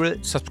 annual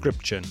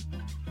subscription.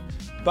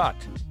 But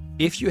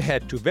if you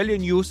head to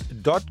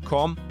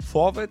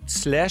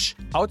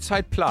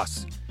VeloNews.com/Outside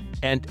Plus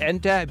and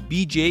enter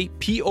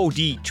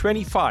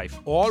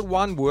BJPOD25, all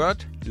one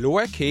word,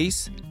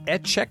 lowercase,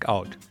 at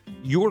checkout,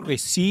 you will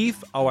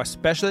receive our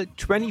special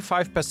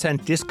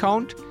 25%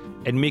 discount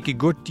and make a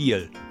good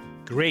deal.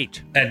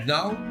 Great. And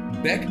now,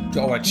 back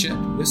to our chat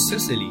with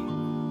Cicely.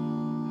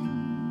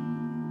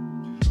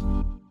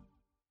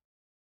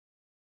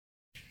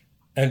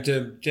 And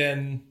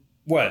then,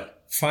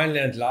 final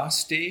and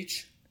last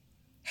stage.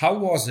 How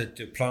was it,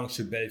 the Planche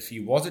de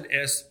Belfi? Was it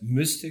as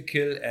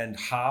mystical and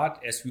hard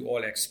as we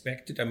all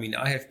expected? I mean,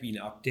 I have been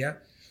up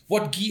there.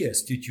 What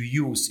gears did you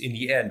use in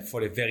the end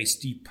for the very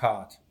steep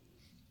part?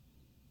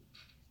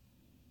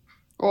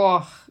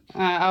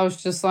 I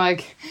was just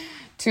like,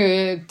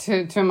 to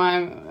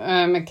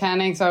my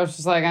mechanics, I was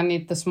just like, I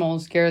need the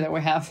smallest gear that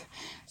we have.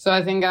 So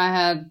I think I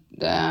had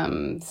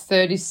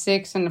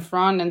 36 in the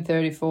front and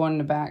 34 in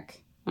the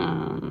back.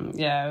 It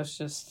was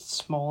just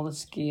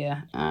smallest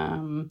gear.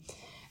 And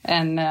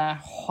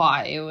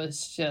it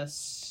was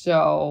just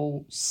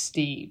so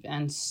steep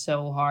and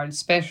so hard,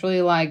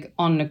 especially like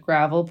on the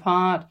gravel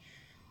part.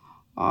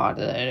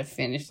 The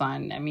finish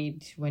line. I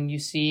mean, when you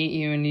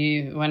see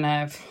it, when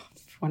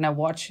I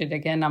watch it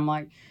again, I'm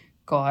like,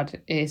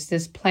 God, is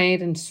this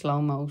played in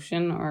slow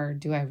motion, or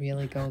do I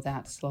really go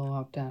that slow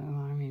up that?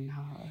 I mean,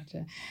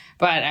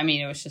 but I mean,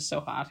 it was just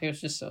so hard. It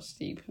was just so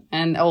steep,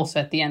 and also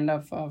at the end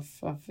of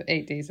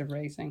 8 days of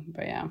racing.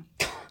 But yeah,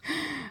 it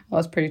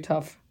was pretty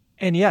tough.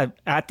 And yeah,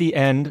 at the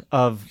end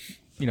of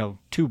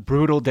 2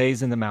 brutal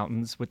days in the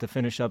mountains with the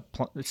finish up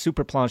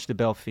Super Planche de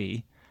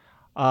Belfi,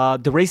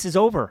 the race is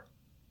over,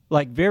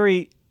 like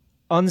very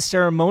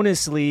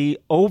unceremoniously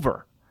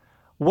over.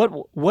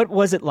 What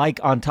was it like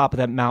on top of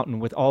that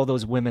mountain with all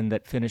those women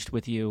that finished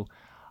with you?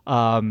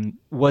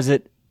 Was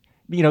it,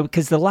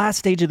 because the last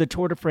stage of the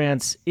Tour de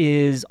France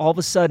is all of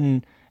a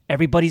sudden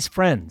everybody's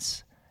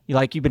friends.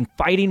 You've been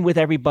fighting with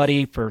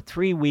everybody for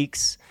 3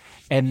 weeks,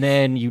 and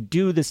then you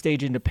do the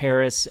stage into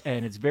Paris,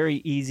 and it's very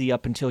easy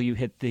up until you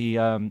hit the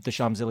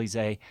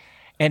Champs-Élysées,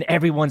 and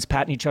everyone's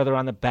patting each other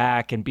on the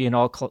back and being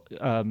all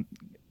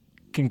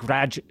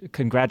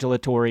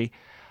congratulatory.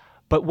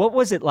 But what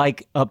was it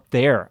like up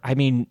there? I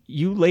mean,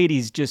 you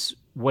ladies just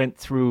went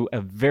through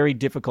a very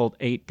difficult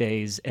 8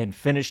 days and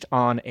finished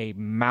on a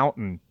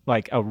mountain,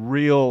 like a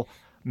real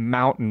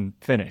mountain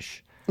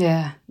finish.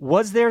 Yeah.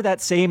 Was there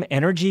that same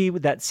energy,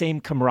 that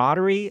same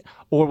camaraderie?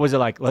 Or was it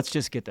like, let's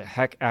just get the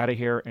heck out of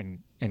here and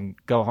and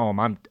go home.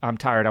 I'm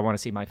tired. I want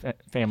to see my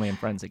family and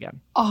friends again.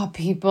 Oh,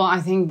 people,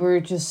 I think we're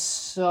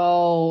just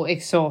so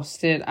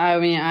exhausted. I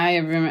mean, I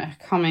remember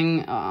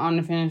coming on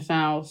the finish line,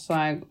 I was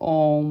like,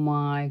 oh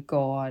my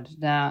God,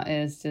 that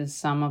is just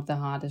some of the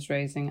hardest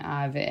racing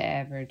I've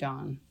ever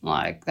done.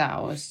 Like,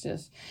 that was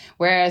just,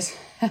 whereas,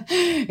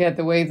 yeah,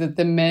 the way that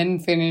the men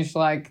finish,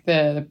 like,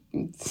 the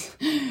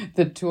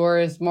tour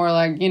is more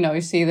like, you know,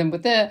 you see them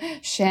with the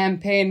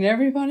champagne and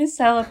everybody's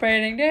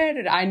celebrating.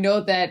 I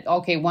know that,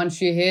 okay,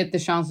 once you hit the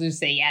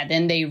Champs-Élysées, yeah,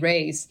 then they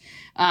race.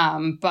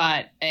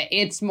 But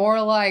it's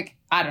more like,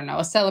 I don't know,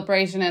 a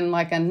celebration and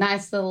like a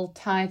nice little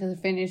tie to the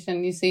finish.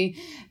 And you see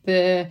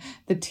the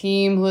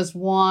team who has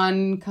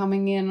won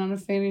coming in on the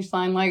finish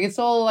line. Like, it's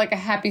all like a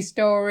happy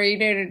story.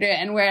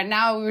 And where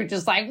now we were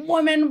just like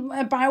woman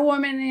by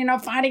woman, you know,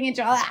 fighting each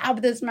other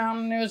up this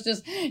mountain. It was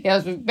just, yeah,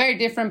 it was very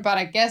different. But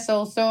I guess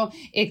also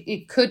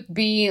it could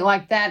be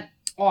like that.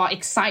 Or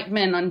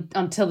excitement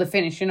until the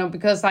finish, you know,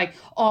 because like,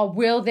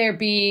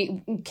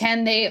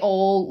 can they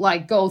all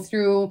like go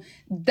through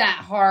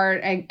that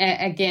hard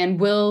again?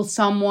 Will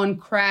someone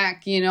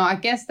crack? You know, I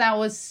guess that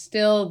was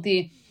still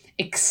the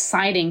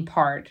exciting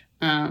part.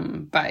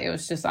 But I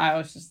was just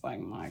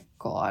like, my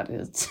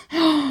God,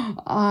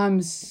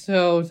 I'm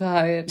so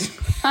tired.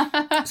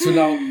 So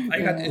now I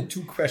got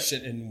two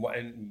questions in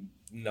one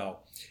now.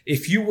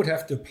 If you would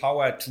have the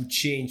power to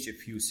change a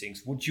few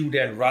things, would you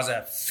then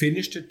rather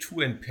finish the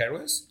tour in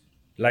Paris,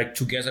 like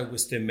together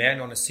with the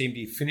men on the same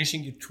day,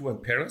 finishing your tour in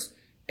Paris?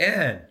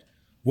 And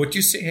would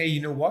you say, hey,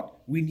 you know what?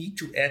 We need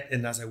to add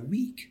another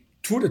week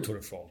to the Tour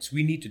de France.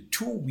 We need a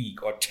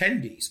 2-week or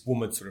 10 days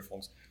Women's Tour de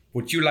France.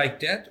 Would you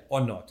like that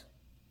or not?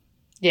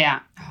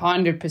 Yeah,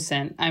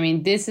 100%. I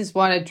mean, this is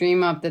what I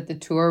dream of that the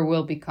tour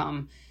will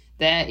become.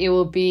 That it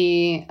will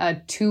be a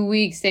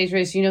 2-week stage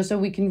race, you know, so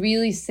we can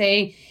really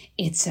say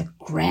it's a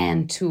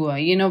grand tour,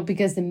 you know,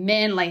 because the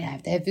men like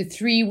they have the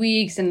 3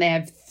 weeks and they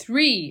have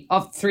 3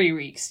 of 3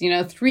 weeks, you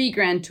know, 3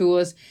 grand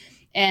tours.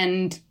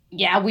 And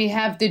yeah, we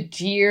have the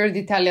Giro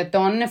d'Italia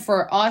Donne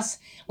for us,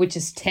 which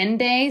is 10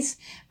 days,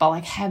 but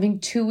like having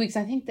 2 weeks,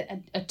 I think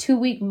that a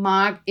 2-week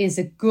mark is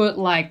a good,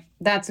 like,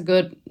 that's a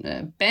good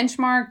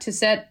benchmark to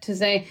set, to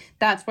say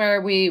that's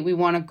where we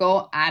want to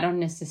go. I don't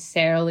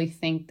necessarily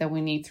think that we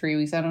need 3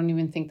 weeks. I don't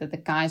even think that the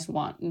guys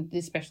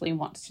especially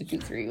wants to do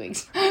 3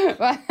 weeks.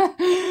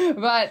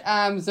 but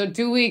so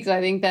 2 weeks,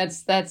 I think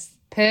that's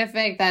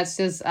perfect. That's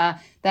just,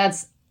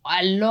 that's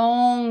a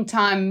long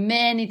time,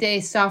 many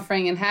days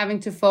suffering and having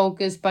to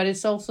focus, but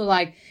it's also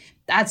like,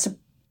 that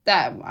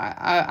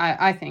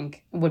I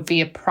think would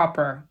be a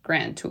proper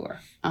grand tour.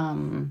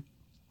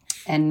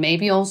 And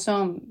maybe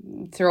also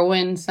throw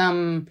in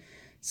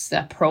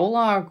a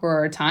prologue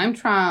or a time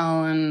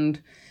trial.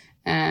 And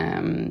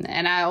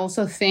I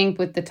also think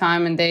with the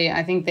time and day,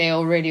 I think they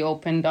already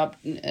opened up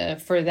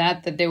for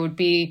that there would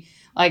be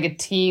like a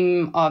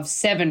team of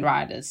 7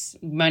 riders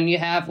when you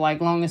have like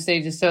longer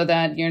stages, so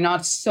that you're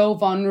not so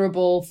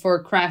vulnerable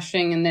for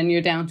crashing and then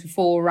you're down to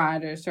 4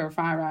 riders or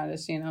 5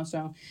 riders, you know.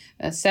 So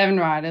 7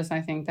 riders, I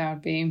think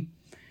that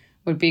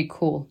would be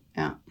cool.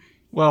 Yeah.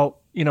 Well,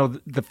 you know,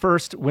 the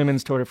first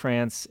Women's Tour de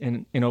France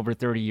in over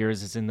 30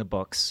 years is in the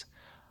books.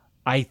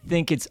 I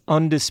think it's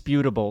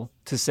undisputable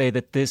to say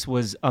that this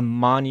was a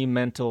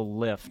monumental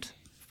lift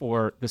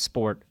for the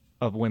sport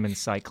of women's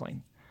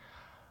cycling.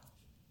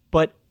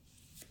 But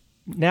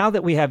now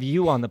that we have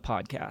you on the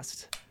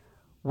podcast,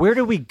 where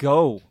do we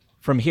go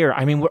from here?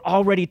 I mean, we're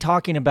already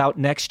talking about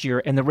next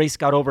year, and the race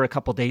got over a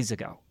couple days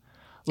ago.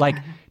 Like,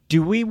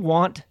 do we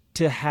want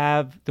to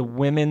have the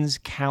women's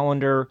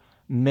calendar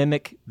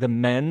mimic the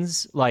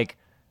men's, like,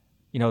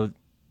 you know,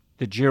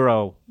 the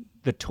Giro,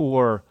 the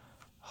Tour,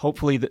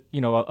 hopefully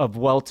of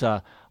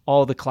Vuelta,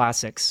 all the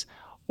classics?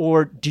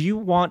 Or do you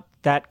want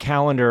that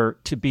calendar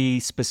to be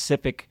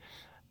specific,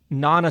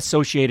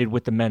 non-associated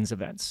with the men's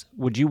events?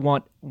 Would you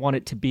want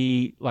it to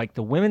be like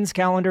the women's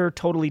calendar,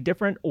 totally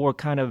different, or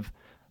kind of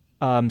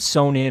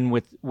sewn in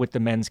with the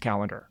men's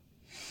calendar?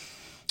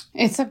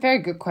 It's a very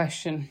good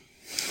question,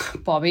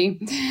 Bobby.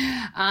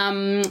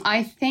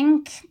 I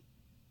think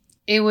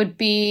it would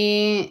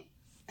be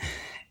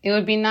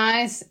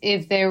nice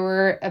if there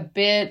were a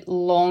bit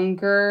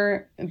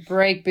longer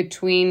break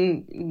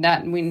between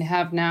that we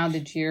have now, the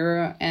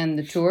Giro and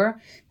the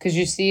Tour, because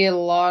you see a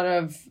lot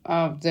of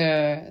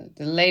the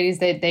ladies,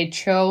 they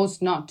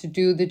chose not to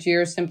do the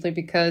Giro simply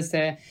because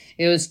it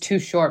was too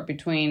short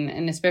between,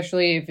 and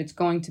especially if it's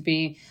going to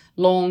be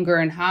longer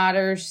and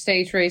harder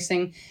stage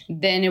racing,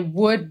 then it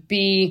would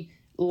be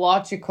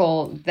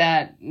logical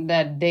that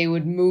they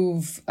would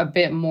move a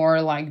bit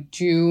more like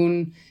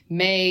June,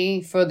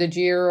 May for the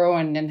Giro,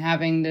 and then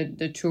having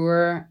the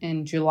Tour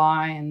in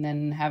July, and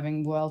then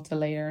having Vuelta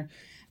later.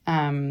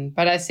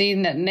 But I see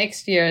that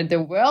next year the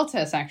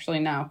Vuelta is actually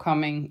now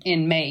coming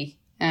in May,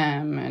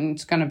 and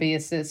it's going to be a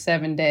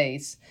 7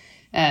 days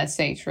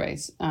stage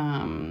race.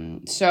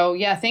 So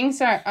yeah,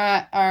 things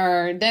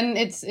are then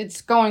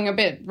it's going a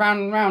bit round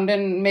and round,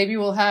 and maybe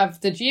we'll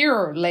have the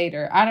Giro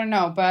later. I don't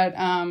know, but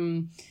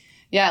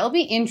Yeah, it'll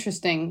be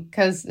interesting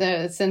because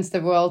since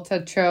the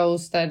Vuelta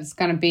chose that it's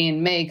going to be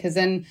in May, because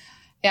then,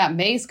 yeah,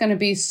 May is going to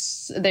be,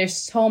 there's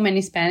so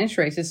many Spanish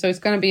races. So it's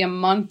going to be a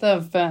month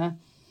of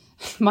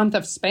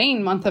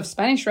Spain, month of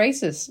Spanish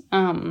races.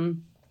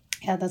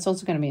 Yeah, that's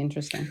also going to be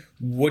interesting.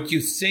 Would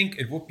you think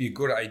it would be a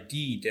good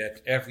idea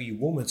that every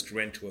women's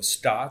Grand Tour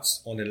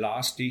starts on the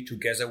last day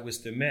together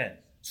with the men?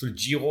 So the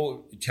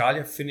Giro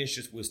Italia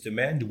finishes with the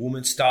men, the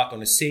women start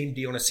on the same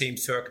day on the same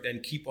circuit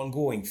and keep on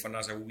going for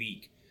another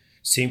week.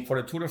 Same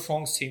for the Tour de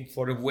France, same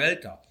for the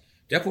Vuelta.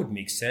 That would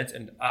make sense.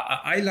 And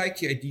I like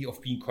the idea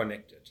of being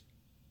connected.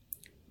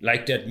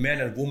 Like that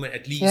men and women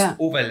at least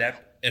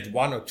overlap at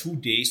 1 or 2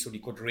 days so they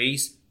could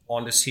race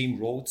on the same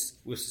roads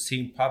with the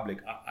same public.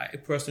 I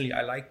personally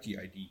like the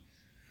idea.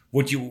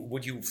 Would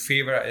you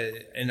favor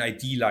an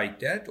idea like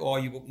that, or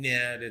you would,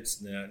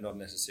 that's not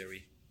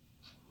necessary?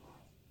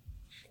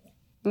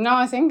 No,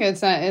 I think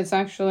it's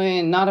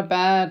actually not a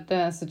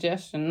bad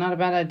suggestion, not a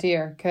bad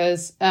idea,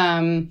 because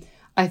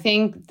I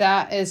think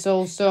that is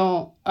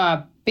also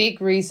a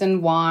big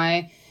reason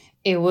why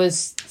it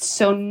was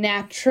so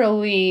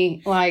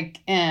naturally like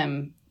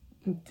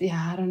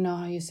I don't know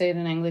how you say it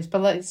in English,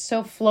 but like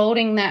so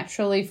floating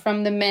naturally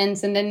from the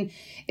men's, and then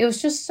it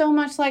was just so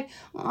much like,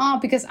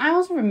 because I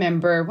also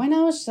remember when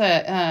I was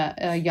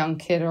a young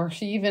kid, or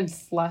even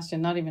last year,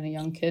 not even a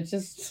young kid,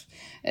 just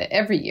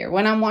every year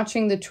when I'm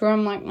watching the tour,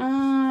 I'm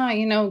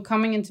like,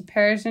 coming into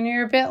Paris, and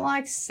you're a bit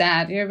like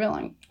sad, you're a bit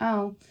like,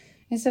 oh,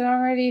 is it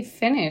already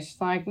finished?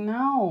 Like,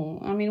 no.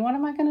 I mean, what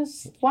am I going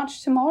to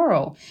watch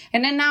tomorrow?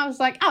 And then now it's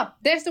like,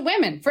 there's the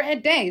women for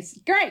 8 days.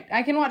 Great.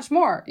 I can watch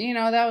more.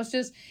 That was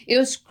just, it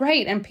was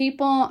great. And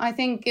people, I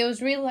think it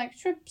was really like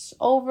trips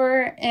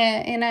over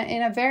in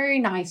a very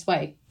nice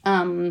way.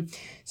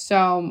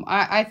 So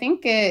I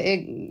think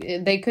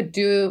they could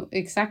do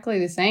exactly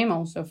the same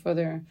also for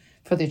the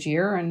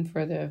Giro and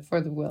for the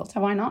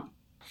Vuelta. Why not?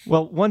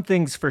 Well, one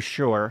thing's for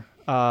sure.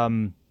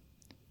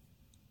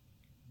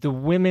 The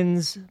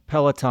women's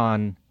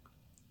peloton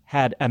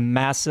had a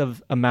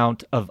massive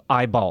amount of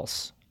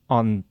eyeballs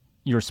on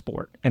your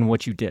sport and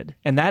what you did.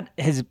 And that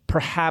has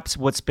perhaps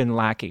what's been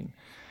lacking,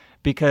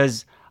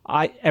 because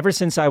ever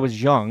since I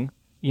was young,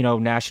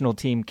 national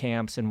team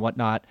camps and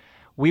whatnot,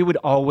 we would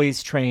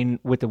always train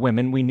with the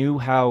women. We knew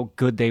how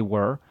good they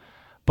were,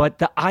 but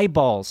the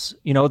eyeballs,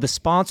 the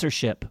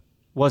sponsorship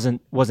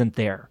wasn't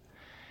there.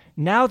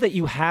 Now that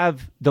you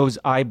have those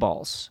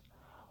eyeballs,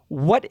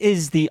 what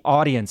is the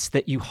audience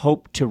that you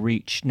hope to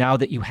reach now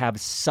that you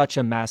have such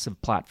a massive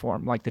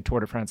platform like the Tour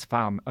de France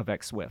Femmes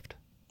avec Zwift?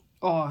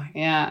 Oh,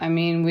 yeah. I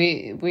mean,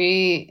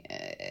 we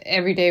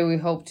every day we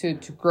hope to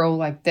grow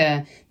like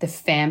the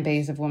fan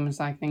base of women's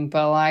cycling.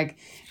 But like,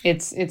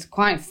 it's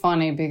quite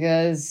funny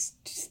because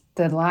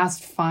the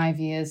last 5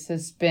 years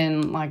has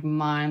been like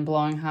mind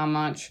blowing how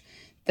much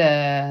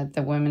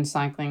the women's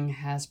cycling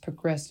has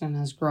progressed and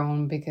has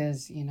grown,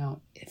 because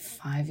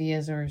 5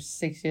 years or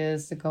 6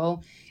 years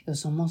ago it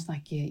was almost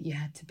like you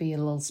had to be a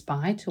little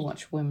spy to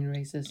watch women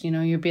races.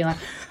 You'd be like,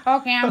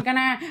 okay, I'm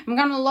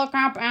gonna look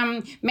up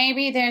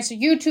maybe there's a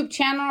YouTube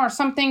channel or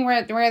something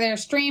where they're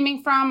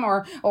streaming from,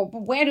 or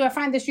where do I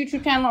find this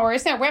YouTube channel, or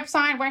is there a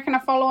website, where can I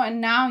follow?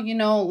 And now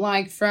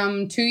like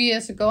from 2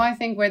 years ago, I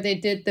think, where they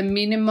did the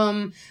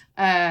minimum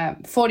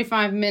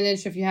 45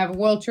 minutes if you have a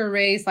World Tour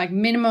race, like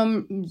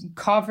minimum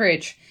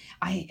coverage.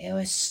 It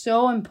was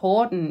so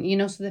important,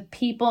 so that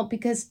people,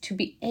 because to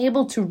be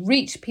able to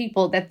reach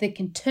people, that they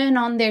can turn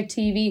on their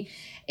TV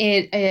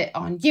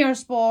on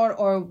Eurosport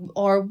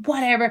or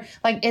whatever,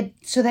 like it,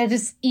 so that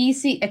it's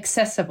easy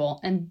accessible.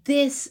 And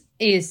this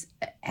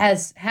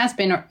has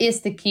been or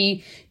is the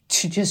key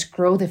to just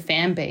grow the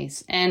fan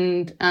base.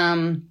 And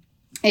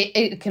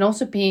it can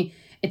also be,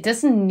 it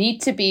doesn't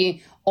need to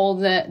be all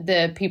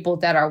the people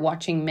that are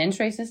watching men's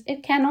races.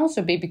 It can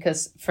also be,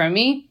 because for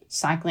me,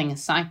 cycling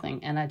is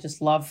cycling, and I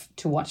just love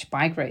to watch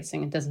bike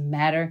racing. It doesn't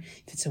matter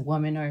if it's a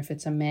woman or if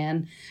it's a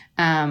man.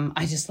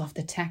 I just love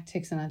the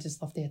tactics, and I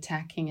just love the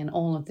attacking and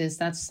all of this.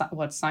 That's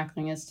what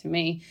cycling is to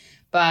me.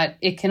 But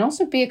it can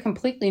also be a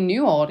completely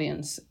new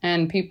audience,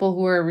 and people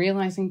who are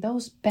realizing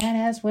those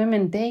badass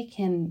women, they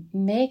can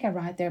make a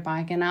ride their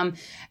bike. And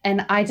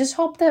I just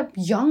hope that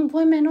young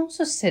women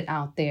also sit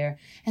out there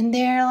and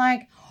they're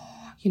like,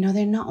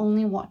 they're not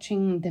only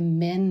watching the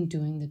men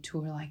doing the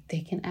tour, like they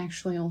can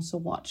actually also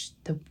watch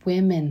the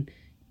women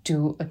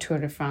do a Tour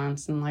de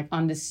France and like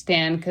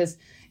understand, because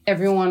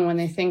everyone, when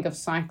they think of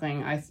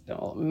cycling,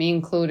 me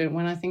included,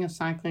 when I think of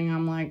cycling,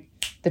 I'm like,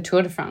 the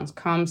Tour de France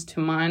comes to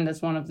mind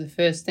as one of the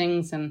first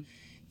things. And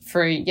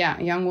for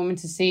young women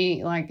to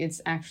see like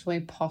it's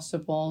actually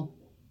possible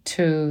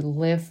to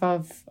live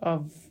of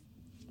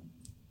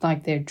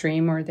like their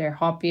dream or their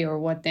hobby or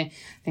what they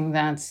think,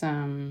 that's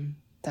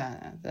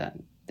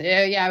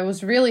it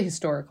was really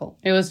historical.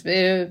 It was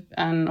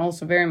and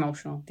also very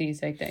emotional,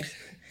 these 8 days.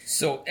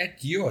 So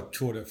at your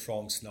Tour de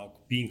France now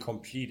being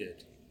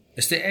completed,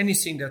 is there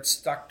anything that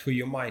stuck to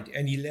your mind?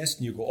 Any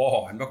lesson you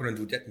go, I'm not going to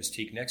do that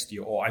mistake next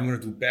year, or I'm going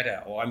to do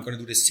better, or I'm going to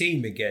do the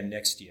same again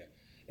next year?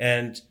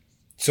 And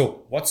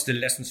so what's the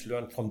lessons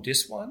learned from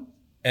this one?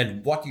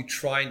 and what you're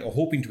trying or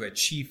hoping to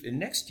achieve in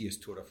next year's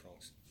Tour de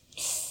France?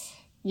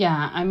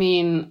 Yeah, I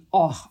mean,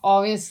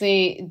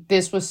 obviously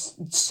this was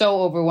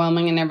so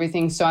overwhelming and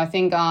everything. So I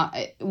think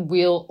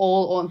we'll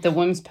all the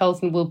women's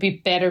peloton will be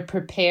better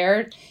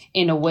prepared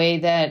in a way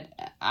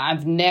that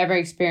I've never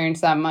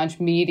experienced that much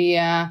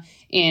media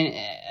in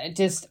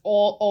just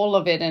all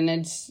of it. And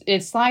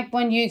it's like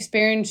when you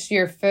experience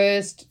your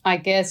first, I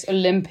guess,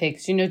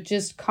 Olympics, you know,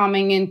 just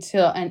coming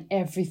into and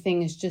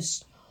everything is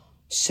just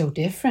so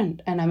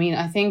different. And I mean,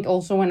 I think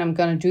also when I'm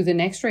going to do the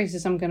next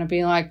races, I'm going to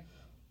be like,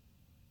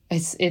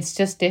 it's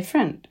just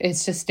different.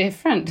 It's just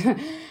different.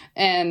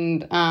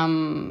 And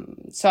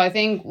so I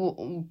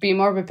think be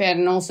more prepared,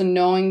 and also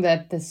knowing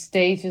that the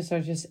stages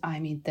are just,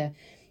 I mean,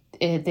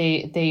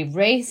 they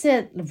race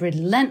it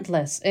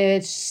relentless.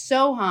 It's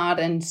so hard,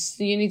 and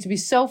you need to be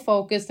so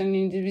focused, and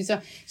you need to be so,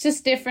 it's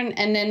just different.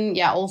 And then,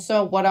 yeah,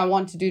 also what I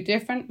want to do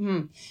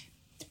different,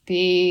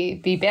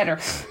 be better.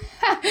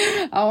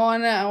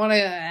 I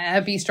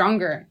wanna be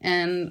stronger,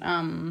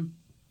 and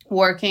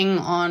working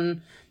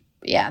on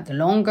the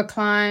longer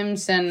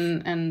climbs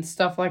and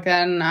stuff like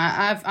that. And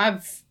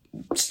I'm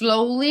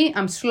slowly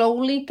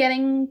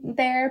getting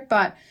there,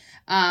 but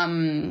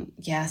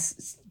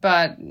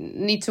but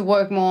need to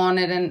work more on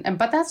it. And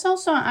but that's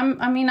also,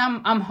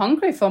 I'm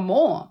hungry for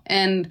more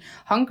and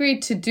hungry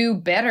to do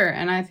better.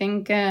 And I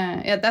think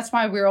that's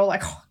why we're all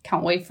like,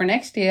 can't wait for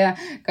next year.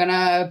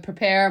 Gonna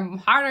prepare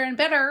harder and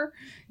better.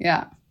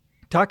 Yeah.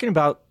 Talking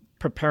about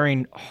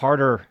preparing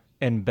harder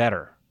and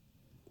better,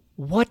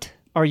 what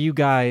are you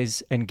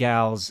guys and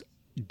gals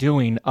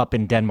doing up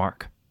in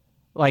Denmark?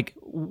 Like,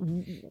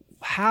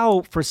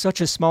 how, for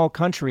such a small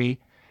country,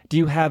 do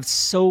you have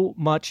so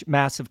much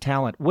massive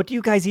talent? What do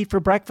you guys eat for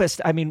breakfast?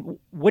 I mean,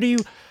 what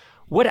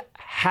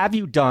have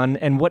you done,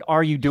 and what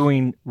are you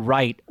doing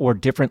right or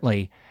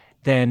differently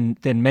than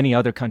many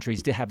other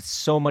countries to have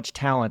so much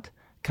talent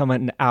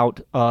coming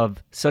out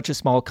of such a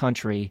small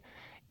country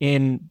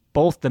in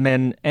both the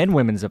men and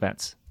women's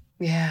events?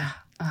 Yeah.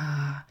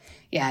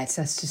 It's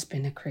just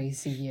been a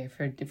crazy year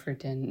for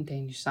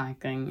Danish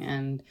cycling,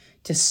 and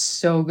just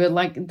so good.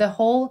 Like the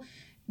whole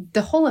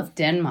of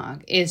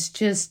Denmark is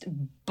just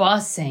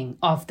buzzing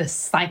of the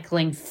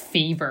cycling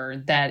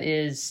fever that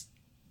is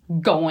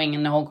going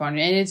in the whole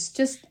country. And it's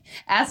just,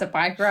 as a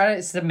bike rider,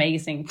 it's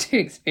amazing to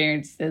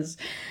experience this.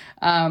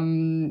 I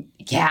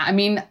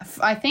mean,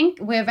 I think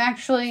we've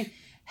actually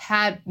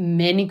had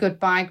many good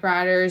bike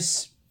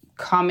riders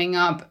coming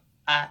up.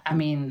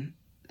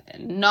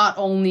 Not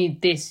only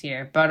this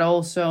year, but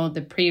also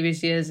the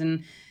previous years,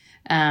 and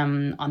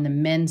on the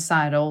men's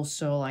side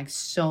also, like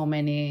so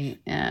many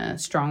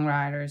strong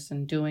riders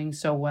and doing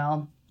so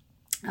well.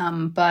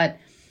 But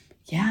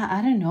yeah,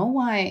 I don't know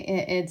why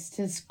it's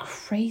just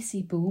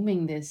crazy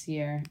booming this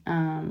year.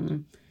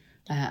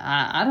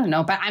 I don't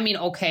know, but I mean,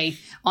 okay,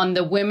 on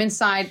the women's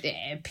side,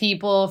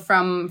 people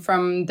from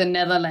the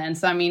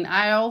Netherlands, I mean,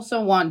 I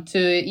also want to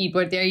eat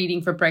what they're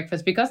eating for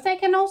breakfast, because they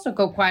can also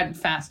go quite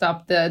fast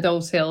up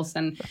those hills,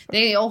 and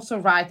they also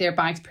ride their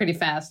bikes pretty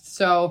fast.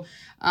 So,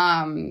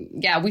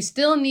 we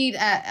still need,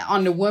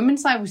 on the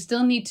women's side, we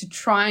still need to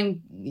try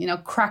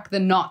and, crack the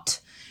nut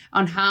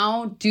on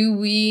how do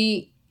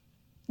we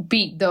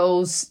beat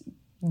those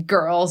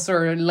girls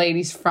or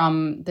ladies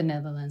from the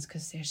Netherlands,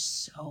 because they're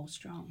so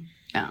strong.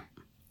 Yeah.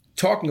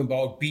 Talking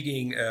about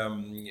beating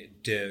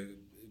the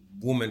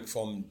woman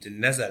from the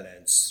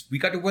Netherlands, we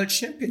got the World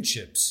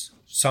Championships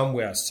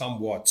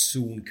somewhat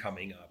soon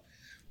coming up.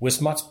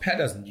 With Mads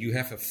Pedersen, you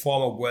have a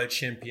former world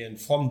champion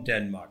from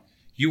Denmark.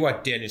 You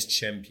are Danish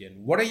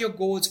champion. What are your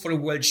goals for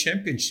the World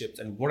Championships,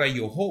 and what are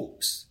your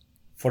hopes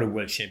for the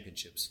World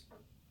Championships?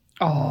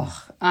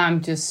 Oh,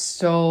 I'm just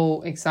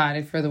so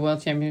excited for the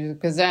World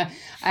Championships, because I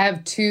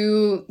have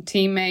two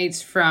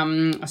teammates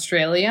from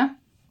Australia,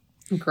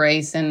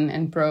 Grace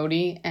and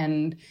Brody,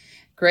 and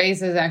Grace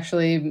has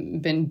actually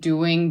been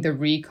doing the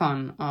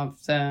recon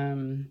of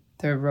the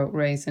road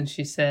race, and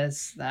she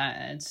says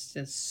that it's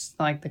just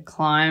like the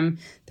climb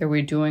that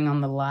we're doing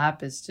on the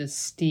lap is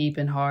just steep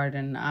and hard,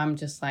 and I'm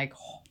just like,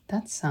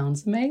 that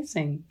sounds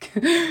amazing.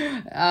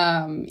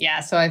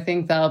 So I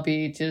think that'll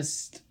be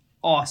just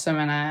awesome,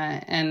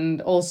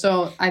 and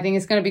also I think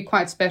it's going to be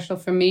quite special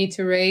for me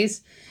to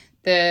race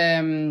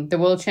the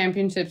World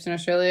Championships in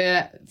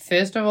Australia.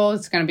 First of all,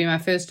 it's going to be my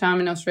first time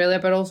in Australia,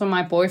 but also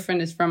my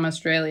boyfriend is from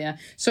Australia.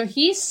 So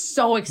he's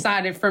so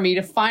excited for me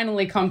to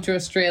finally come to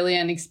Australia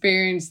and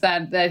experience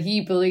that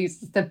he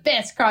believes is the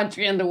best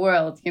country in the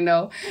world,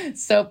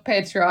 So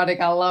patriotic.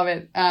 I love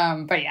it.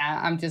 But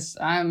yeah,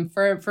 I'm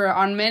for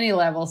on many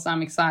levels,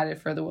 I'm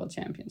excited for the World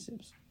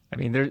Championships. I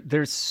mean,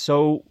 there's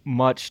so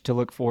much to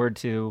look forward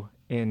to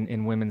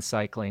in women's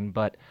cycling,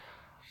 but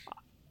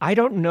I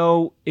don't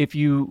know if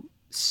you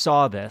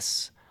saw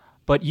this,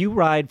 but you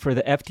ride for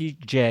the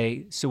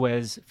FDJ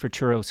Suez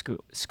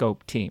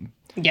Futuroscope team.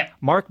 Yep.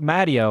 Mark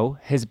Matteo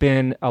has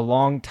been a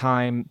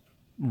long-time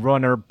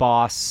runner,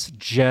 boss,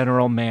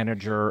 general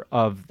manager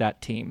of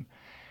that team.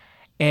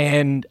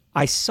 And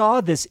I saw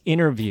this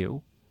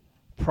interview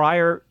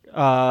prior,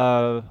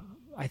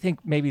 I I think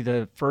maybe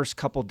the first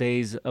couple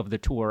days of the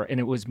tour, and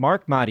it was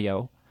Marc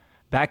Madio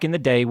back in the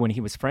day when he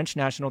was French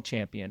national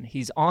champion.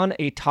 He's on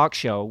a talk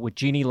show with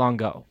Jeannie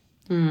Longo.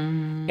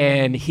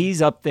 And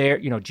he's up there,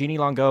 Jeannie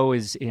Longo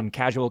is in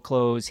casual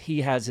clothes.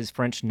 He has his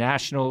French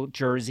national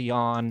jersey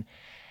on.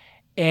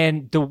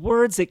 And the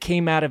words that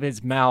came out of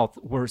his mouth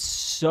were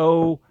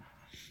so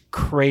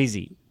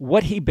crazy.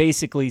 What he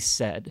basically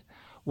said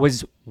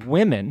was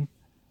women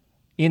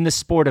in the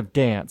sport of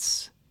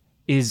dance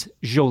is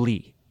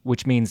jolie,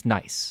 which means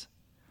nice.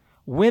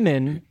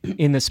 Women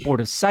in the sport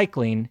of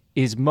cycling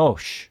is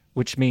moche,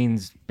 which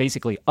means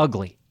basically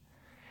ugly.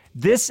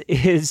 This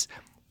is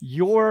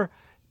your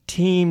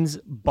team's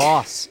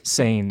boss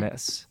saying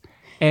this.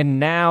 And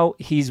now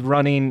he's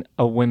running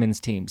a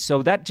women's team.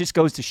 So that just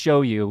goes to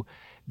show you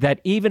that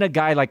even a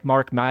guy like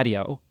Marc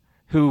Madio,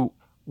 who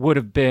would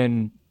have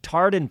been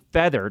tarred and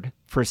feathered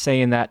for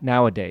saying that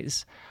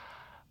nowadays,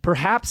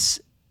 perhaps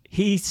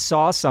he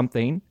saw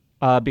something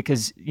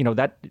because,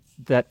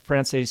 that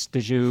Française des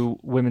Jeux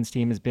women's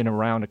team has been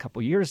around a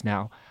couple years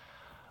now.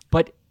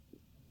 But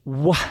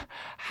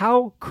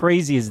how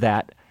crazy is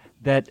that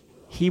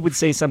he would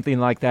say something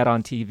like that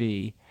on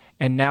TV,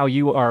 and now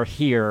you are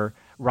here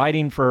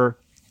riding for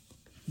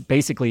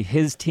basically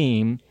his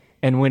team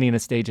and winning a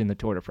stage in the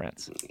Tour de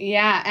France?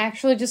 Yeah,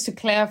 actually, just to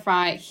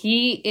clarify,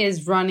 he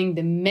is running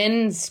the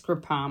men's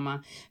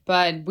Groupama,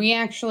 but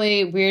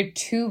we're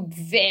two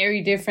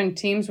very different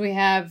teams. We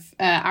have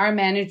our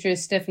manager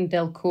is Stefan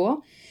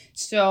Delcourt,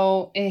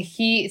 so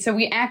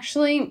we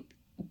actually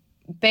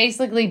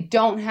basically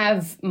don't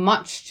have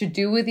much to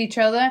do with each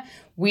other.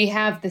 We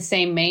have the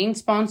same main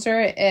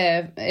sponsor,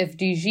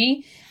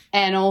 FDJ,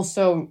 and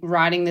also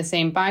riding the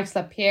same bikes,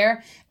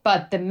 Lapierre,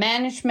 but the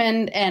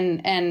management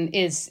and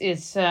is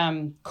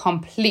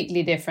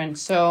completely different.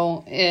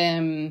 So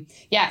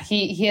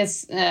he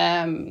has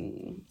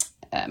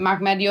Marc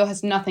Madio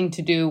has nothing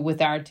to do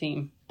with our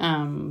team.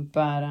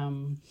 But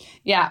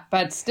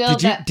still.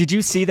 Did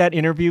you see that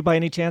interview by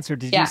any chance, or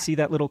did you see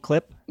that little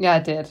clip? Yeah, I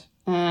did.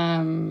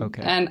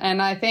 Okay.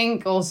 And I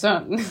think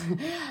also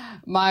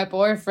my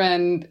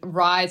boyfriend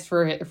rides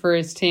for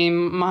his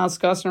team. Miles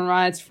Gosselin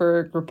rides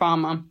for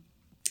Groupama.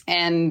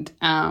 And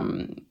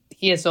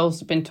he has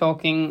also been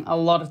talking a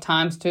lot of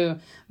times to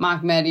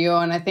Marc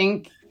Madio. And I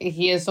think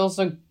he has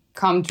also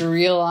come to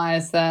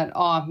realize that,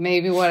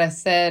 maybe what I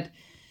said,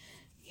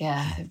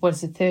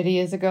 was it 30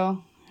 years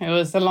ago? It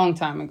was a long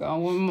time ago.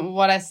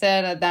 What I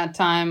said at that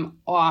time,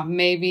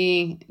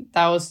 maybe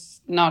that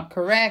was not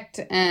correct.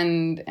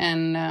 And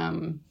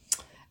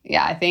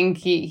I think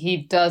he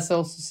does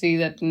also see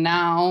that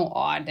now.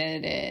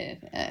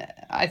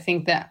 I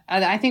think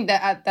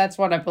that's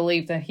what I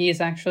believe, that he is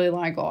actually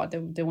like,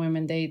 the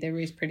women, they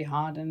race pretty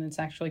hard, and it's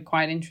actually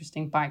quite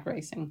interesting bike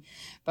racing.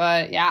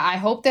 But I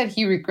hope that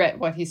he regret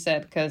what he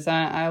said, because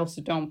I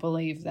also don't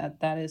believe that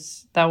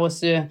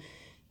was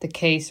the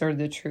case or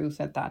the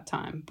truth at that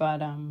time.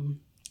 But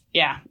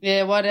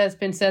what has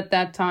been said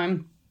that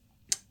time,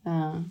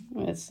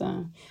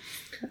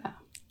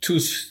 to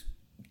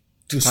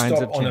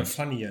stop on a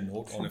funnier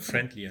note, on a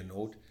friendlier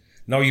note.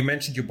 Now, you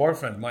mentioned your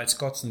boyfriend, Miles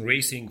Gosselin,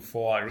 racing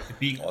for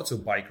being also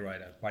bike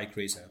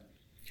racer.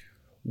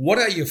 What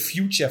are your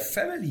future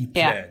family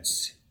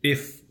plans?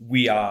 If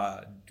we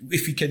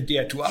can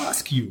dare to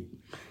ask you,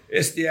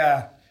 is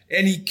there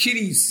any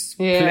kiddies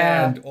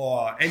planned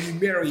or any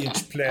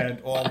marriage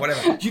planned or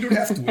whatever? You don't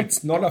have to.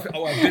 It's none of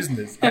our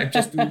business. I'm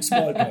just doing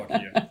small talk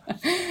here.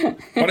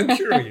 But I'm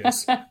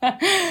curious.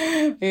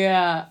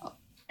 Yeah.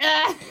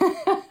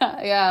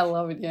 I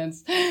love it,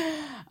 Jens.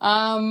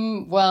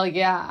 I've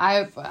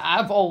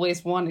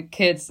always wanted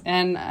kids,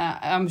 and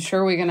I'm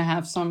sure we're gonna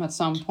have some at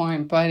some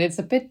point, but it's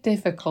a bit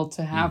difficult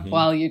to have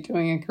while you're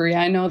doing a career.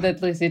 I know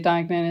that Lizzie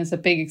Deignan is a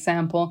big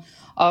example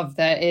of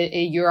that.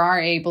 You are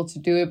able to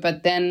do it,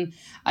 but then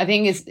I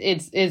think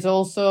it's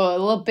also a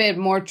little bit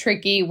more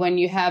tricky when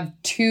you have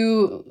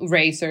two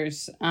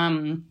racers.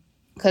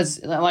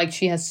 Because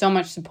she has so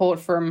much support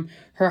from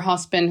her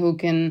husband, who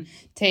can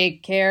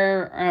take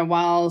care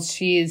while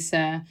she's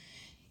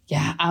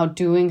out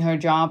doing her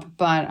job.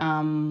 But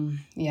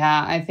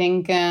I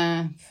think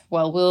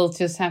we'll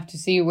just have to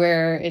see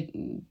where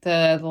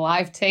the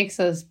life takes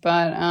us.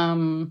 But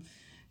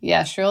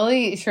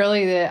surely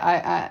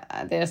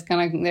there's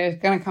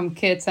gonna come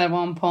kids at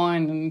one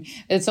point, and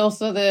it's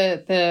also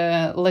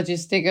the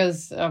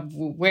logistics of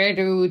where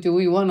do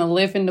we want to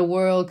live in the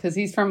world, because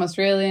he's from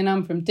Australia and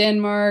I'm from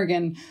Denmark,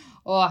 and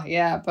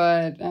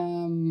but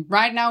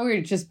right now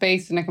we're just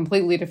based in a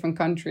completely different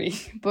country,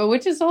 but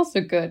which is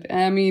also good.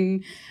 I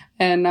mean,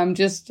 and I'm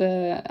just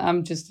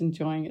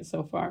enjoying it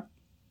so far.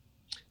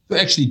 You're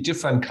actually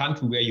different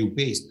country where you're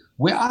based.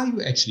 Where are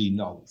you actually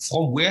now?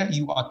 From where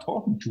you are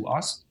talking to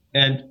us?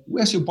 And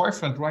where's your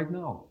boyfriend right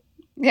now?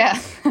 Yeah,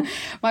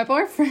 my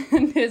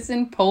boyfriend is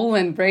in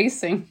Poland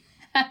racing.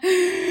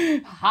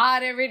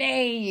 Hot every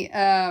day.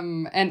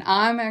 And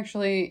I'm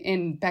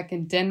actually back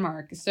in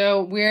Denmark.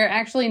 So we're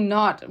actually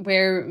not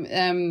where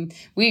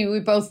we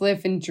both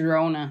live in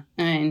Girona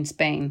in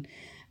Spain.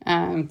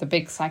 the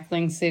big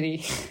cycling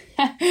city.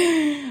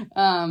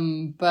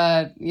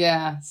 But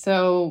yeah,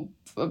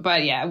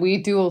 we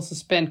do also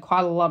spend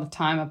quite a lot of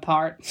time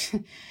apart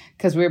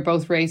because we're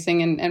both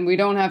racing and we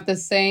don't have the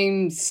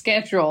same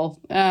schedule.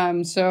 It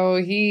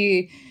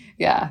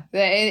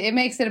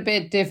makes it a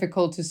bit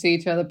difficult to see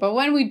each other. But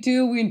when we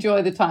do, we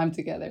enjoy the time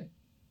together.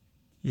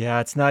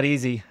 Yeah, it's not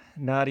easy.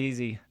 Not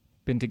easy.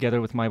 Been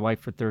together with my wife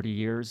for 30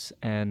 years,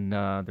 and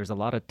there's a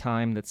lot of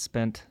time that's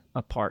spent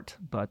apart.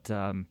 But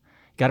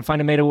got to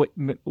find a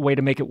way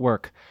to make it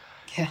work.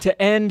 Yeah. To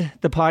end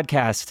the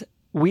podcast,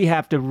 we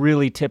have to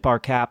really tip our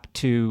cap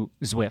to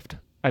Zwift.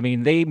 I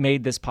mean, they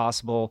made this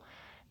possible.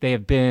 They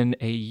have been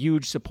a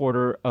huge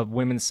supporter of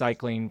women's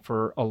cycling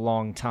for a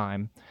long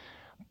time.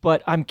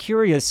 But I'm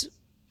curious,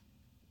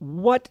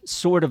 what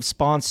sort of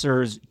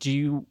sponsors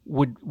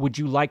would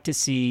you like to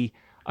see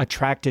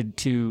attracted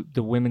to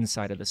the women's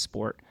side of the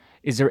sport?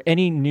 Is there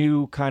any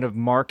new kind of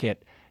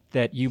market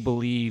that you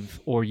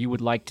believe or you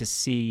would like to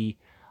see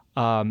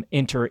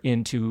enter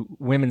into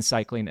women's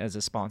cycling as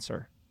a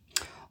sponsor?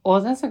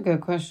 Oh, that's a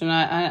good question.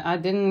 I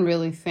didn't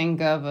really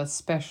think of a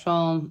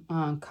special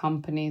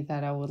company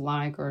that I would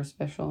like or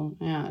special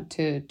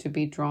to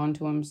be drawn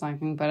to women's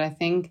cycling, but I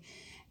think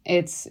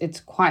it's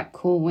quite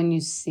cool when you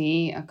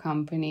see a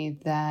company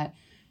that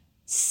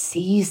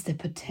sees the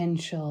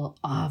potential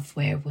of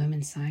where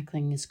women's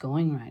cycling is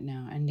going right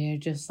now, and they're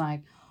just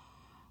like,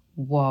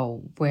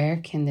 whoa, where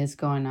can this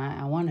go? And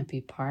I want to be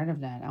part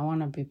of that. I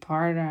want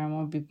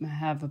to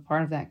have a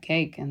part of that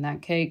cake, and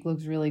that cake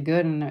looks really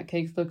good, and that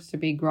cake looks to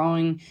be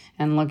growing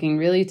and looking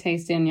really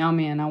tasty and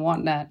yummy, and I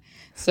want that.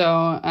 So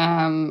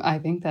I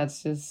think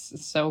that's just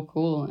so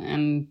cool,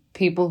 and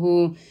people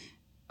who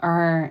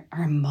are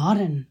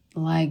modern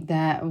like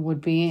that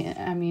would be,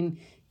 I mean,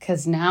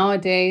 because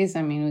nowadays,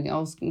 I mean, we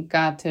also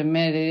got to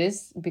admit it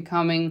is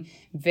becoming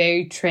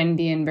very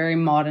trendy and very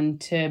modern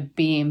to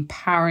be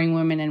empowering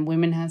women, and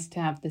women has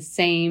to have the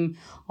same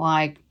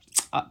like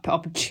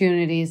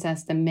opportunities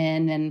as the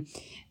men,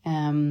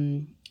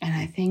 and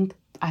I think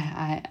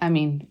I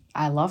mean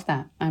I love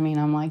that. I mean,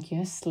 I'm like,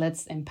 yes,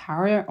 let's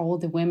empower all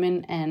the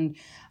women, and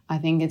I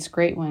think it's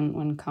great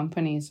when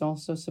companies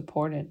also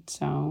support it.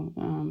 So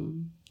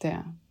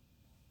yeah.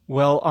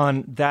 Well,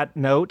 on that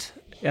note,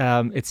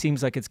 it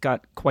seems like it's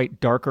got quite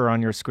darker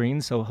on your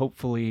screen, so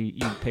hopefully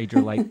you paid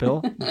your light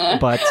bill.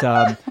 But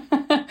no,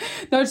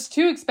 it's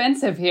too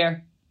expensive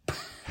here.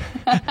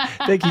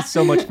 Thank you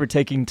so much for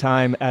taking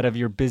time out of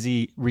your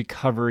busy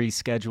recovery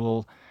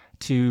schedule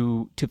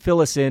to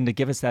fill us in, to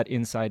give us that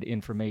inside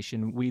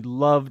information. We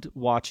loved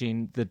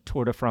watching the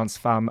Tour de France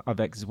Femmes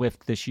avec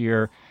Zwift this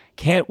year.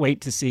 Can't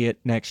wait to see it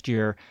next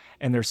year.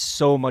 And there's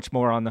so much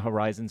more on the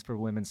horizons for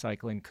women's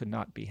cycling. Could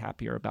not be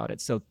happier about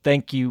it. So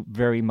thank you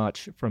very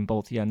much from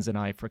both Jens and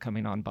I for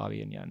coming on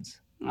Bobby and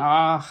Jens.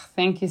 Oh,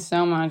 thank you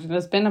so much. It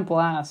has been a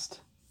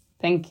blast.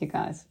 Thank you,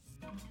 guys.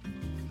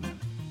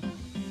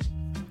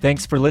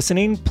 Thanks for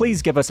listening.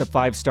 Please give us a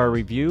 5-star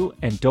review,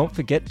 and don't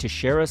forget to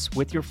share us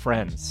with your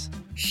friends.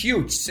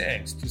 Huge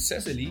thanks to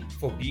Cecily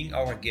for being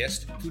our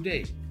guest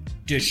today.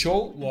 The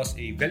show was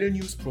a Velo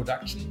News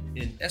production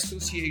in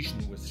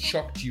association with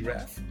Shock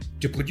Giraffe.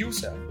 The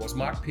producer was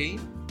Mark Payne,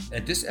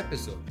 and this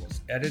episode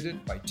was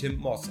edited by Tim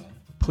Mossa.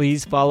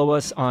 Please follow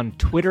us on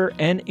Twitter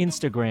and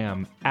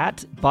Instagram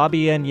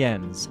 @Bobby and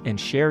Jens, and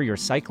share your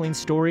cycling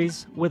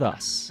stories with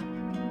us.